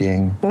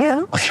 Talking.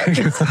 Yeah.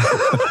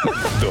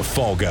 The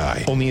Fall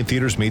Guy. Only in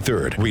theaters May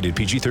 3rd. Rated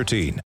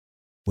PG-13.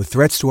 With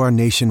threats to our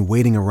nation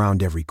waiting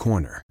around every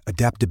corner,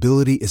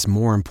 adaptability is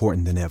more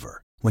important than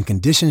ever. When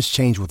conditions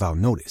change without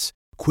notice,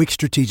 quick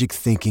strategic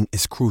thinking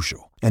is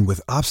crucial. And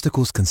with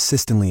obstacles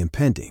consistently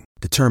impending,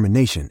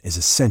 determination is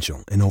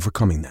essential in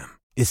overcoming them.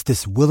 It's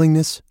this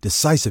willingness,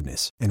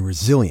 decisiveness, and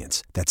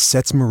resilience that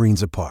sets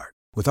Marines apart.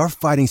 With our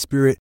fighting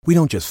spirit, we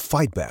don't just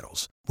fight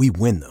battles, we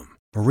win them.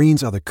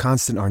 Marines are the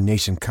constant our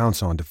nation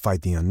counts on to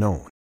fight the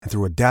unknown. And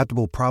through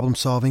adaptable problem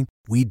solving,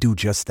 we do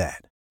just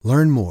that.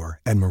 Learn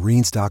more at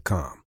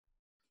Marines.com.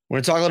 We're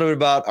going to talk a little bit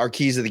about our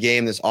keys of the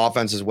game, this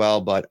offense as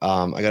well, but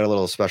I got a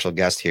little special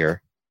guest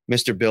here.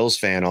 Mr. Bills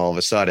fan all of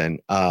a sudden.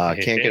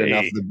 Can't get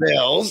enough of the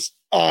Bills.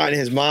 And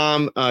his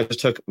mom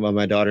just took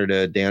my daughter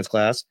to dance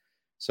class.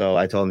 So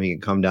I told him he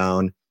can come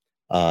down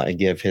and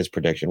give his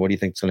prediction. What do you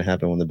think is going to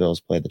happen when the Bills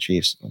play the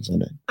Chiefs on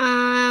Sunday?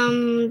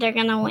 They're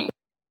going to win.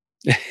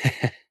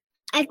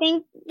 I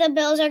think the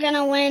Bills are going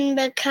to win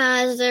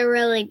because they're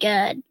really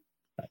good.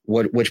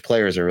 Which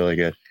players are really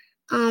good?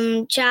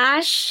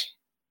 Josh,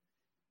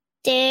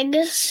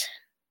 Diggs,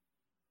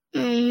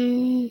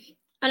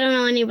 I don't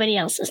know anybody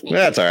else's name.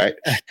 That's all right.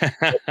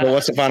 Well,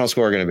 what's the final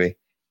score going to be?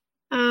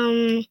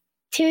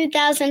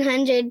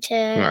 2,100 to.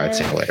 All right,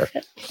 see you later.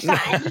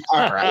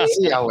 All right,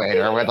 see you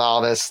later with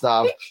all this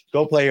stuff.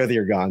 Go play with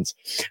your guns.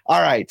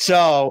 All right,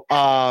 so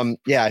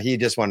yeah, he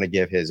just wanted to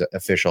give his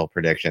official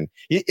prediction.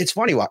 It's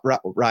funny,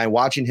 Ryan,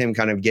 watching him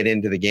kind of get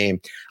into the game.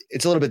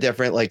 It's a little bit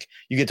different. Like,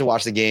 you get to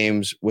watch the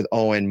games with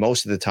Owen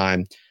most of the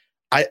time.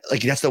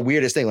 That's the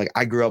weirdest thing. Like,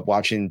 I grew up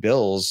watching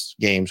Bills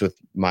games with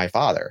my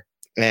father,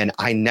 and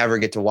I never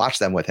get to watch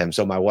them with him.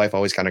 So my wife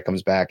always kind of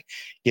comes back,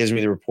 gives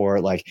me the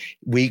report, like,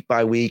 week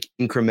by week,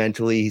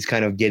 incrementally, he's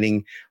kind of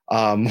getting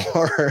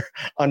more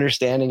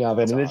understanding of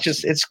it. That's and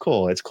awesome. It's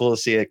cool. It's cool to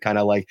see it kind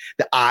of like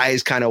the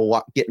eyes kind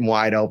of getting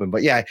wide open.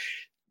 But yeah,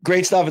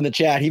 great stuff in the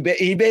chat. He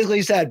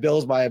basically said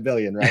Bills by $1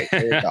 billion, right?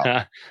 There you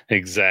go.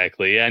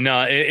 Exactly. Yeah,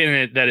 no,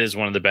 that is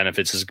one of the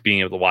benefits is being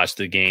able to watch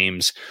the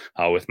games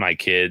with my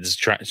kids,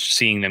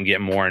 seeing them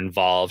get more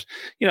involved.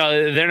 You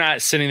know, they're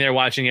not sitting there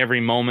watching every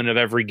moment of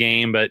every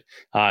game, but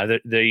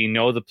they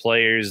know the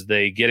players.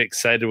 They get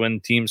excited when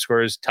the team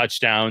scores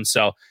touchdowns.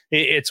 So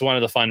it's one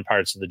of the fun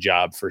parts of the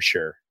job for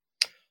sure.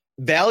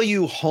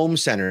 Value Home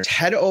Centers.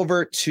 Head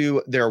over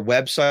to their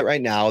website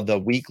right now. The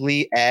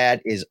weekly ad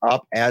is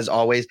up as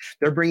always.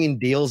 They're bringing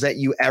deals at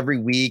you every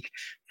week,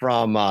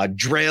 from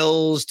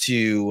drills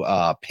to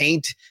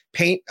paint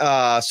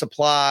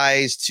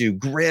supplies to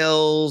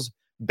grills,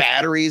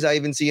 batteries. I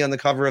even see on the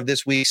cover of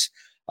this week's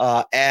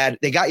ad.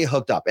 They got you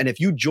hooked up. And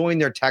if you join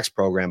their text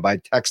program by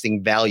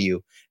texting VALUE,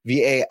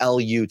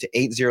 VALU, to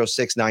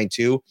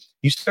 80692,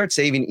 you start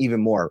saving even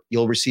more.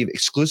 You'll receive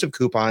exclusive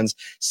coupons,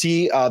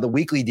 see the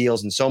weekly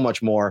deals, and so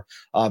much more.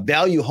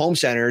 Value Home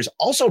Centers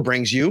also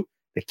brings you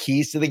the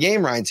keys to the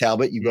game. Ryan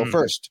Talbot, you go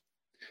first.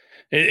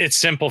 It's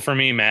simple for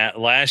me, Matt.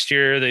 Last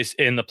year,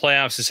 in the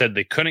playoffs, they said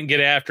they couldn't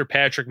get after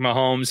Patrick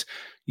Mahomes.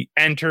 You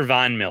enter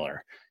Von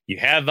Miller. You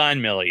have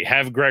Von Miller. You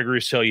have Greg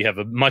Rousseau. You have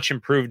a much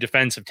improved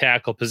defensive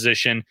tackle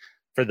position.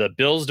 For the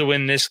Bills to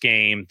win this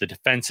game, the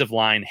defensive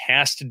line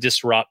has to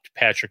disrupt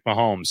Patrick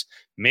Mahomes,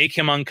 make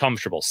him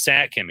uncomfortable,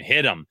 sack him,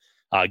 hit him,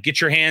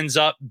 get your hands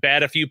up,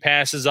 bat a few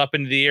passes up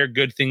into the air.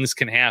 Good things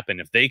can happen.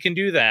 If they can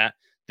do that,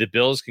 the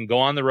Bills can go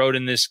on the road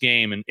in this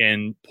game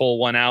and pull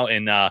one out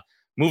and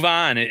move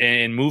on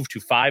and move to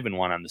 5-1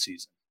 on the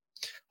season.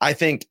 I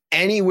think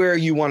anywhere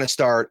you want to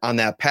start on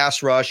that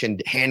pass rush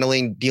and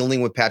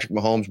dealing with Patrick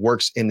Mahomes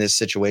works in this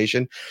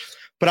situation.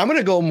 But I'm going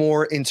to go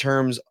more in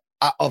terms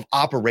of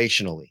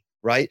operationally,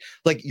 right?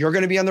 Like, you're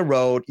going to be on the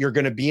road. You're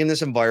going to be in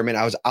this environment.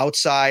 I was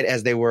outside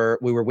as we were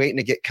waiting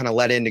to get kind of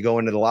let in to go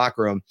into the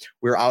locker room.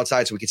 We were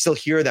outside so we could still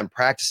hear them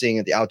practicing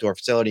at the outdoor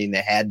facility. And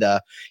they had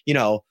the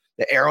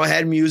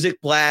Arrowhead music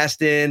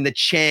blasting, the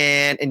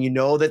chant, and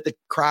that the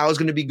crowd's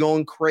going to be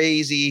going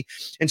crazy.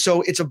 And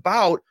so it's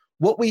about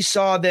what we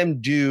saw them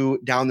do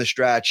down the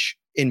stretch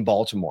in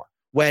Baltimore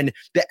when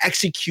the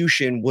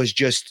execution was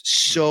just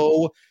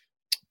so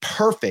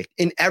perfect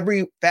in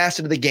every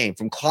facet of the game,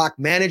 from clock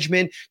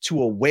management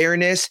to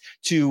awareness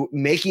to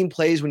making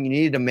plays when you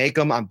needed to make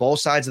them on both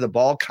sides of the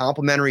ball,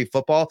 complementary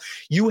football.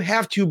 You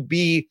have to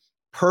be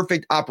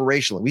perfect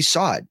operationally. We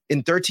saw it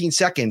in 13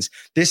 seconds.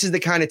 This is the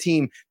kind of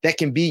team that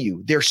can beat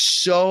you. They're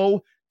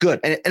so good.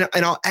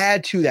 And I'll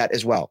add to that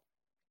as well.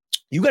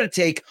 You got to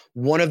take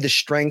one of the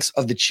strengths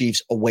of the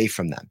Chiefs away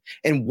from them.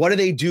 And what do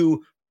they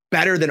do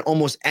better than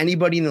almost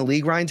anybody in the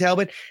league, Ryan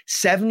Talbot?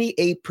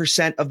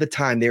 78% of the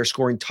time they are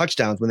scoring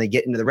touchdowns when they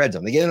get into the red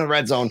zone. They get in the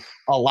red zone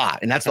a lot.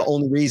 And that's the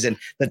only reason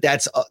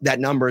that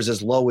number is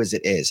as low as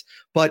it is.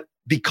 But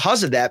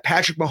because of that,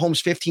 Patrick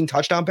Mahomes' 15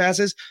 touchdown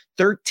passes,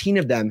 13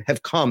 of them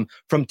have come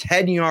from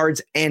 10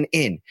 yards and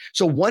in.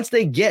 So once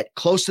they get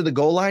close to the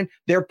goal line,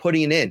 they're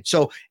putting it in.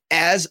 So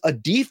as a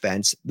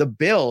defense, the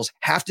Bills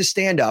have to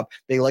stand up.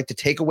 They like to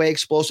take away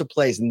explosive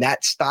plays, and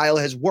that style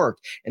has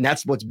worked. And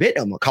that's what's bit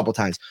them a couple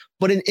times.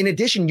 But in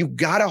addition, you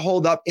got to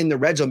hold up in the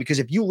red zone, because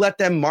if you let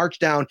them march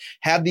down,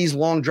 have these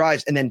long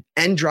drives, and then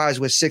end drives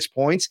with 6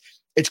 points,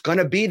 it's going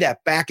to be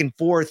that back and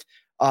forth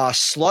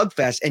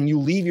slugfest, and you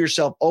leave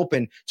yourself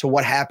open to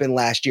what happened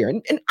last year.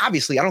 And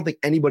obviously, I don't think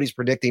anybody's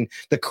predicting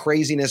the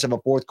craziness of a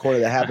fourth quarter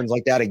that happens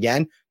like that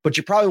again, but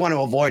you probably want to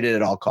avoid it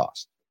at all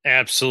costs.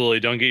 Absolutely.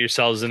 Don't get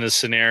yourselves in a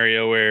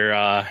scenario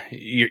where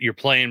you're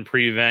playing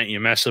prevent, you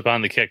mess up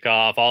on the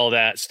kickoff, all of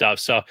that stuff.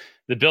 So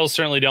the Bills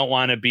certainly don't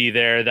want to be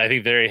there. I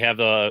think they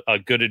have a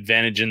good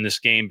advantage in this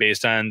game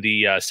based on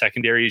the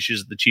secondary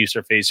issues that the Chiefs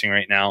are facing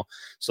right now.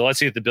 So let's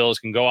see if the Bills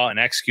can go out and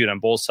execute on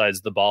both sides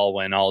of the ball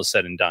when all is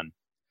said and done.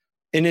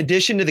 In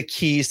addition to the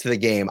keys to the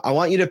game, I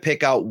want you to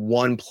pick out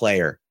one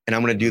player, and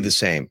I'm going to do the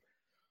same.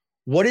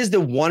 What is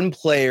the one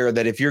player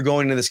that if you're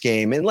going to this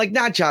game, and like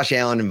not Josh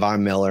Allen and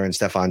Von Miller and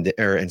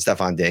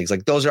Stephon Diggs,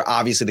 like those are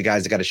obviously the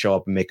guys that got to show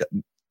up and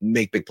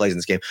make big plays in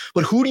this game.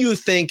 But who do you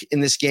think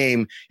in this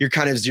game you're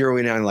kind of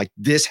zeroing in on, like,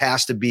 this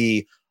has to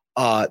be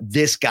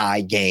this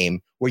guy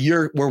game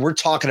where we're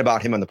talking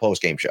about him on the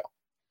post-game show?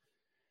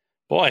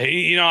 Boy,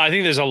 I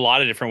think there's a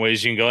lot of different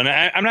ways you can go. And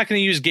I'm not going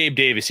to use Gabe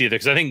Davis either,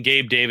 because I think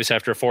Gabe Davis,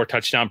 after a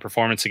 4-touchdown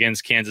performance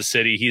against Kansas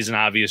City, he's an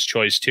obvious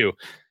choice too.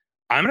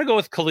 I'm going to go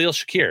with Khalil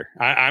Shakir.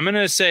 I'm going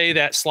to say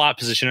that slot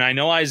position. And I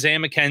know Isaiah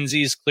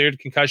McKenzie's cleared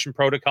concussion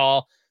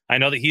protocol. I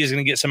know that he's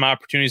going to get some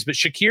opportunities, but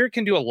Shakir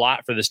can do a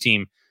lot for this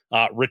team.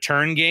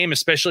 Return game,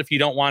 especially if you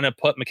don't want to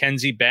put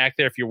McKenzie back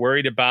there. If you're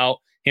worried about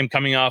him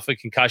coming off a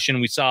concussion,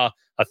 we saw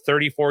a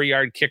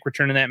 34-yard kick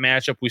return in that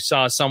matchup. We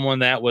saw someone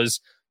that was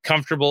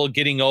comfortable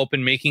getting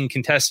open, making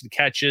contested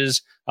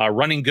catches,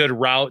 running good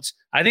routes.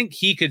 I think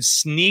he could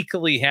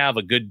sneakily have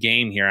a good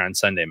game here on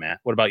Sunday, Matt.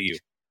 What about you?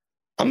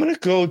 I'm going to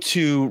go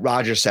to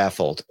Roger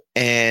Saffold.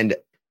 And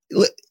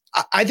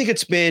I think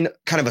it's been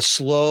kind of a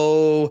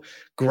slow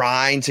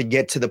grind to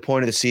get to the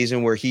point of the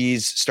season where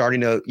he's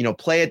starting to,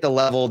 play at the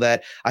level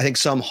that I think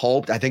some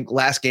hoped. I think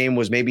last game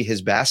was maybe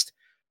his best.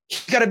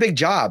 He got a big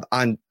job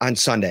on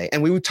Sunday.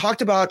 And we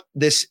talked about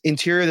this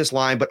interior of this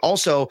line, but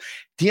also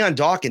Deion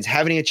Dawkins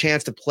having a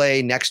chance to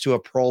play next to a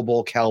Pro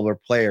Bowl caliber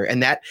player.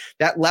 And that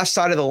left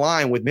side of the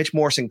line with Mitch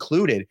Morse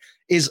included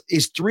is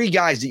 3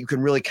 guys that you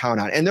can really count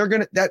on. And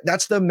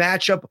that's the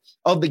matchup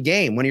of the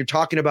game. When you're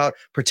talking about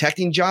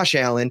protecting Josh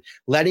Allen,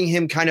 letting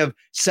him kind of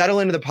settle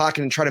into the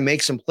pocket and try to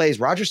make some plays,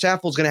 Roger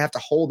Saffold's going to have to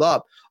hold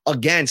up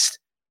against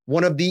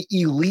one of the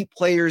elite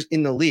players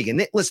in the league.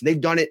 And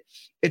they've done it.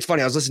 It's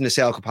funny. I was listening to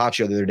Sal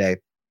Capaccio the other day.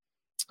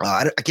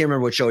 I can't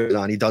remember what show he was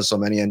on. He does so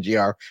many on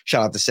GR.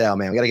 Shout out to Sal,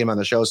 man. We got to get him on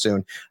the show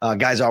soon.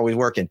 Guy's always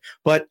working.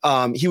 But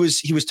he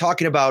was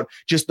talking about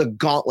just the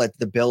gauntlet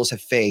the Bills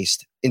have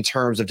faced in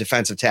terms of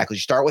defensive tackles.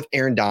 You start with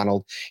Aaron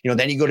Donald,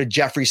 then you go to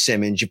Jeffrey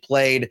Simmons. You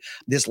played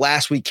this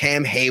last week,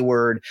 Cam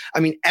Hayward. I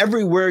mean,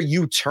 everywhere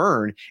you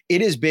turn,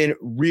 it has been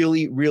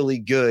really, really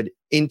good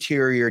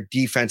interior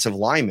defensive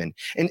linemen.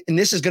 And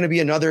this is going to be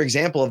another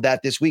example of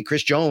that this week.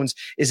 Chris Jones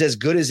is as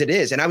good as it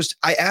is. And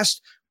I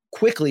asked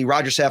quickly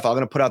Roger Saffold, I'm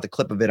going to put out the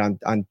clip of it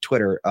on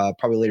Twitter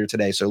probably later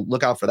today, so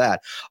look out for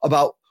that,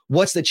 about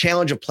what's the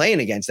challenge of playing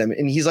against them.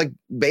 And he's like,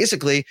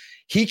 basically,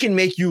 he can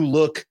make you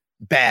look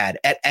bad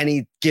at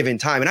any given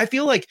time. And I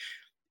feel like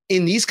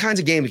in these kinds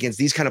of games against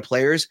these kind of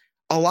players,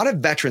 a lot of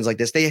veterans like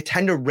this, they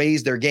tend to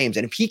raise their games.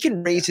 And if he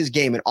can raise his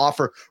game and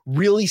offer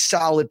really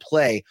solid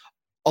play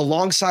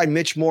alongside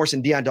Mitch Morse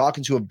and Deion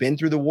Dawkins, who have been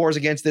through the wars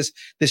against this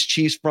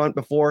Chiefs front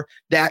before,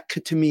 that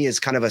to me is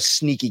kind of a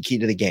sneaky key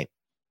to the game.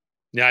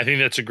 Yeah, I think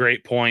that's a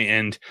great point.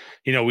 And,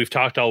 we've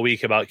talked all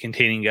week about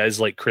containing guys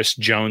like Chris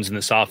Jones in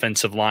this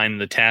offensive line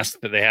and the task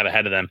that they have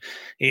ahead of them.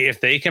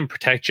 If they can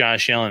protect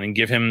Josh Allen and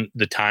give him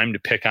the time to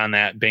pick on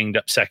that banged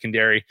up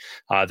secondary,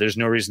 there's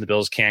no reason the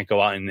Bills can't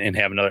go out and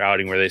have another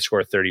outing where they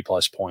score 30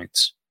 plus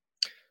points.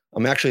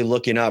 I'm actually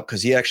looking up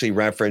because he actually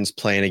referenced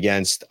playing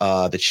against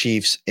the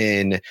Chiefs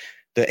in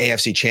the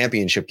AFC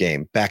Championship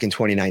game back in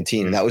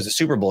 2019. And that was the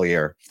Super Bowl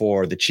year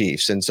for the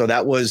Chiefs. And so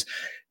that was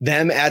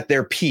them at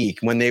their peak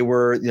when they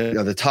were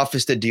the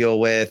toughest to deal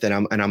with.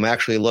 And I'm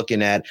actually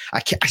looking at,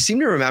 I seem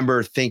to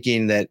remember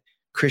thinking that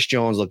Chris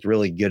Jones looked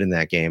really good in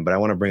that game, but I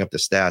want to bring up the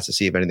stats to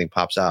see if anything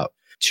pops out.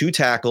 2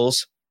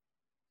 tackles,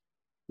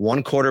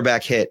 1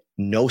 quarterback hit,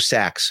 no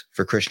sacks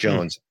for Chris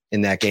Jones in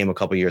that game a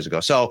couple years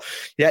ago. So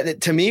yeah,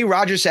 to me,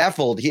 Roger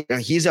Saffold,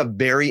 he's a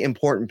very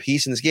important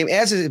piece in this game,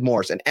 as is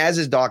Morse and as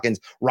is Dawkins.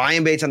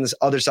 Ryan Bates on this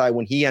other side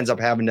when he ends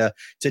up having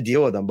to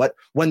deal with them. But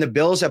when the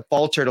Bills have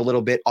faltered a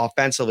little bit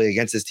offensively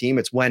against this team,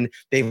 it's when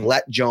they've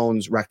let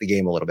Jones wreck the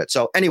game a little bit.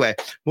 So anyway,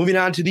 moving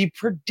on to the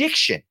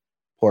prediction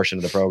portion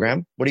of the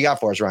program. What do you got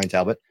for us, Ryan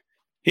Talbot?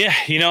 Yeah,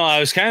 I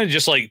was kind of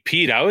just like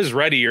Pete. I was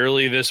ready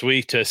early this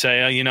week to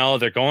say,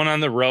 they're going on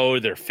the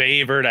road. They're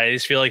favored. I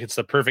just feel like it's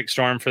the perfect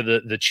storm for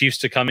the Chiefs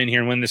to come in here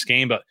and win this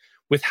game. But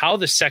with how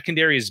the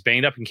secondary is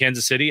banged up in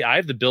Kansas City, I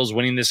have the Bills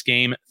winning this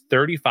game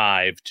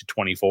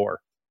 35-24.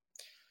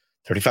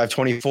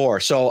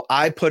 35-24. So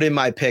I put in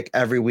my pick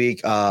every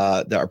week.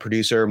 Our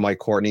producer, Mike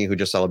Courtney, who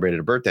just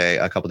celebrated a birthday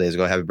a couple days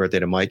ago. Happy birthday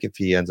to Mike if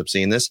he ends up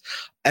seeing this.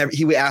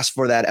 He asked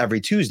for that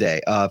every Tuesday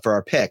for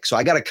our pick. So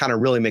I got to kind of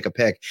really make a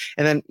pick.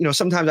 And then,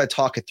 sometimes I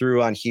talk it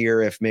through on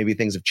here if maybe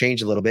things have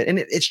changed a little bit. And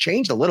it's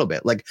changed a little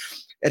bit. Like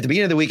at the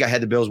beginning of the week, I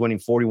had the Bills winning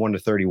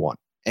 41-31.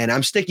 And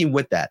I'm sticking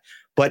with that.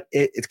 But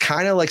it's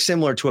kind of like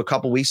similar to a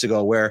couple weeks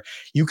ago where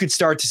you could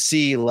start to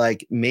see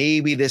like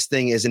maybe this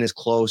thing isn't as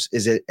close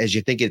as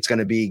you think it's going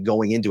to be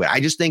going into it. I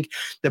just think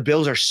the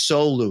Bills are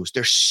so loose.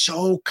 They're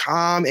so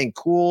calm and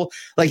cool.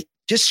 Like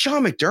just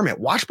Sean McDermott,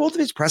 watch both of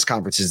his press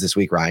conferences this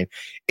week, Ryan.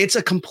 It's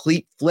a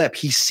complete flip.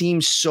 He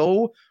seems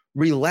so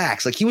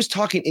relaxed. Like he was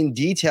talking in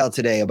detail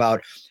today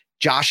about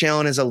Josh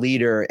Allen as a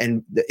leader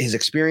and his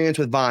experience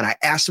with Von. I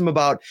asked him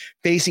about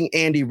facing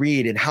Andy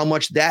Reid and how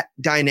much that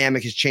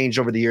dynamic has changed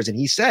over the years. And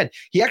he said,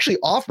 he actually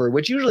offered,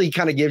 which usually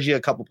kind of gives you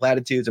a couple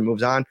platitudes and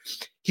moves on.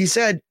 He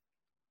said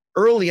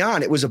early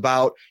on, it was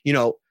about,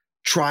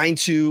 trying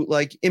to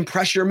like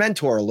impress your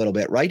mentor a little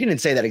bit, right? He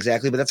didn't say that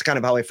exactly, but that's kind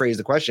of how I phrased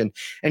the question.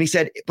 And he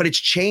said, but it's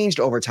changed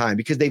over time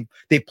because they've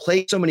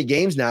played so many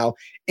games now.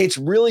 It's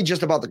really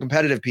just about the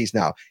competitive piece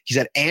now. He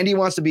said, Andy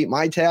wants to beat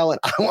my tail and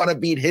I want to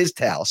beat his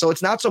tail. So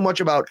it's not so much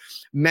about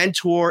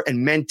mentor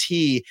and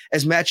mentee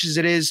as much as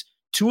it is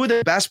 2 of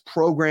the best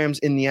programs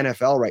in the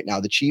NFL right now,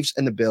 the Chiefs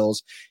and the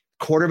Bills.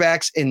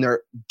 Quarterbacks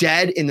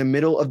dead in the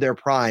middle of their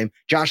prime.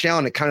 Josh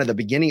Allen at kind of the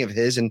beginning of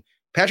his, and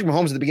Patrick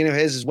Mahomes at the beginning of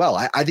his as well.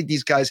 I think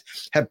these guys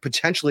have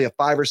potentially a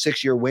 5 or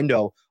 6 year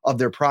window of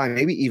their prime,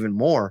 maybe even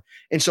more.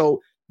 And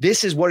so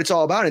this is what it's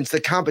all about. And it's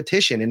the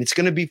competition, and it's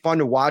going to be fun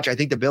to watch. I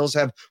think the Bills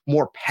have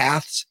more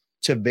paths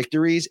to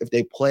victories if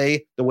they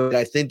play the way that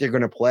I think they're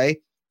going to play.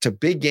 It's a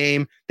big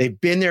game. They've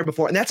been there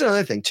before. And that's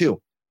another thing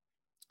too.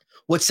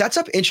 What sets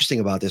up interesting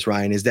about this,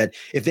 Ryan, is that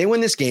if they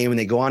win this game and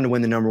they go on to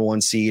win the number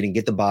 1 seed and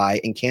get the bye,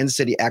 and Kansas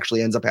City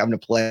actually ends up having to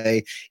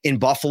play in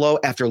Buffalo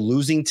after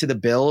losing to the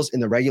Bills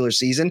in the regular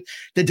season,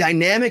 the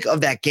dynamic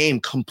of that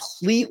game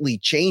completely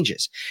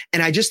changes.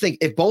 And I just think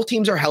if both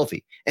teams are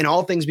healthy and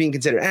all things being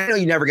considered, I know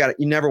you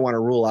never want to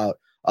rule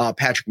out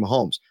Patrick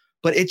Mahomes,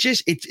 but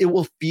it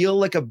will feel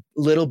like a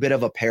little bit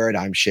of a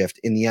paradigm shift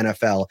in the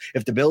NFL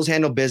if the Bills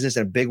handle business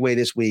in a big way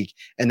this week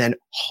and then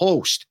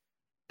host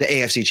the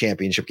AFC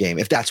Championship game,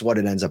 if that's what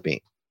it ends up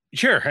being.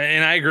 Sure.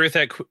 And I agree with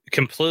that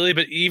completely.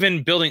 But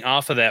even building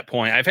off of that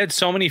point, I've had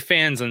so many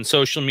fans on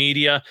social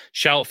media,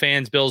 Shout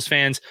fans, Bills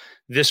fans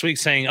this week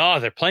saying, oh,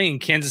 they're playing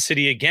Kansas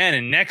City again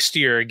and next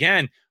year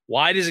again.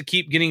 Why does it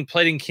keep getting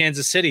played in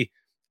Kansas City?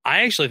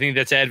 I actually think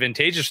that's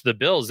advantageous for the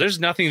Bills.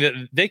 There's nothing that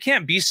they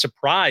can't be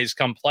surprised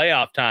come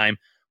playoff time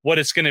what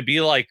it's going to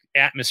be like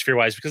atmosphere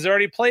wise, because they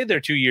already played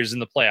there 2 years in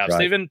the playoffs. Right.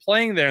 They've been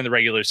playing there in the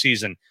regular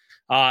season.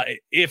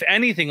 If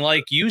anything,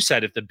 like you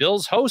said, if the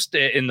Bills host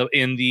it in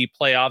the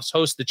playoffs,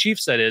 host the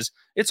Chiefs, that is,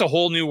 it's a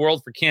whole new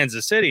world for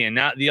Kansas City and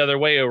not the other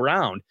way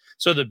around.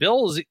 So the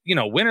Bills,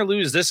 win or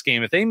lose this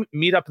game, if they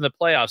meet up in the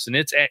playoffs and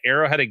it's at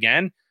Arrowhead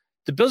again,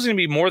 the Bills are going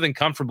to be more than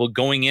comfortable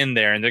going in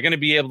there, and they're going to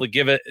be able to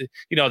give it,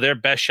 their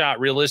best shot.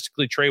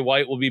 Realistically, Trey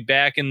White will be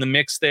back in the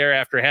mix there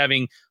after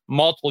having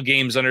multiple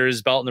games under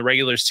his belt in the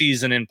regular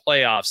season and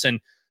playoffs, and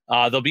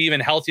they'll be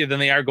even healthier than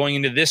they are going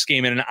into this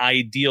game in an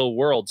ideal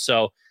world.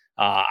 So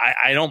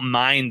I don't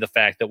mind the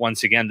fact that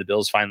once again the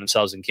Bills find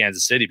themselves in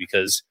Kansas City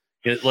because,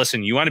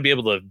 listen, you want to be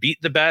able to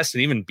beat the best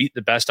and even beat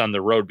the best on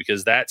the road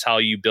because that's how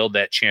you build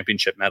that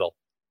championship medal.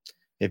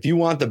 If you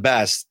want the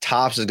best,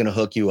 Topps is going to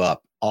hook you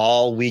up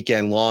all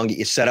weekend long. Get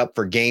you set up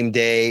for game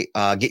day.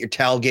 Get your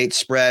tailgate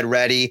spread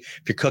ready.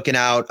 If you're cooking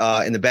out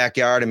in the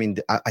backyard, I mean,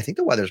 I think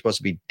the weather is supposed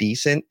to be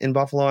decent in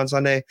Buffalo on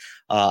Sunday.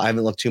 I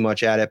haven't looked too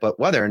much at it, but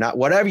whether or not,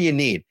 whatever you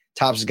need,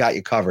 Tops has got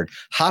you covered.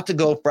 Hot to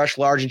go, fresh,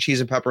 large, and cheese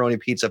and pepperoni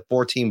pizza,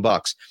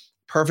 $14.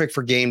 Perfect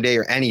for game day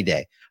or any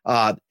day.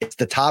 It's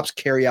the Tops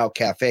Carryout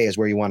Cafe is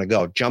where you want to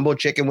go. Jumbo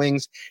chicken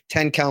wings,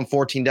 10 count,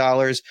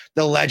 $14.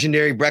 The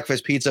legendary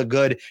breakfast pizza,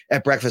 good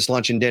at breakfast,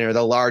 lunch, and dinner.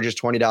 The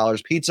largest,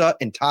 $20. Pizza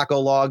and taco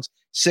logs,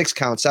 6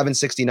 count,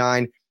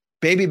 $7.69.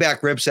 Baby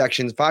back rib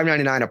sections,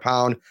 $5.99 a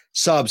pound.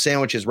 Subs,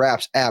 sandwiches,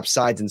 wraps, apps,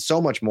 sides, and so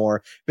much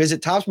more.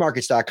 Visit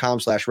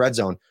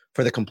topsmarkets.com/redzone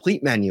for the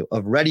complete menu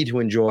of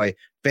ready-to-enjoy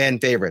fan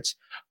favorites.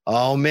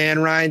 Oh, man,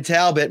 Ryan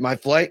Talbot, my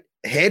flight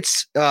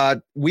hits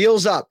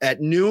wheels up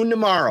at noon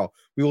tomorrow.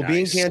 We will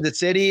be in Kansas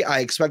City. I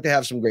expect to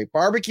have some great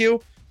barbecue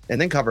and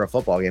then cover a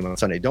football game on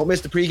Sunday. Don't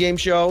miss the pregame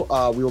show.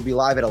 We will be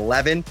live at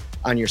 11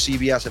 on your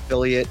CBS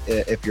affiliate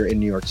if you're in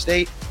New York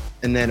State.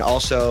 And then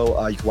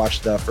also you can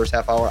watch the first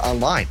half hour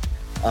online.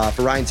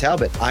 For Ryan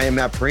Talbot, I am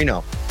Matt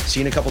Perino.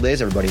 See you in a couple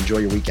days, everybody. Enjoy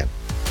your weekend.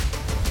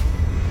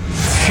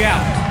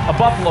 Shout, a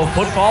Buffalo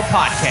football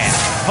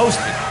podcast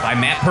hosted by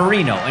Matt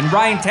Perino and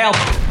Ryan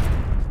Talbot.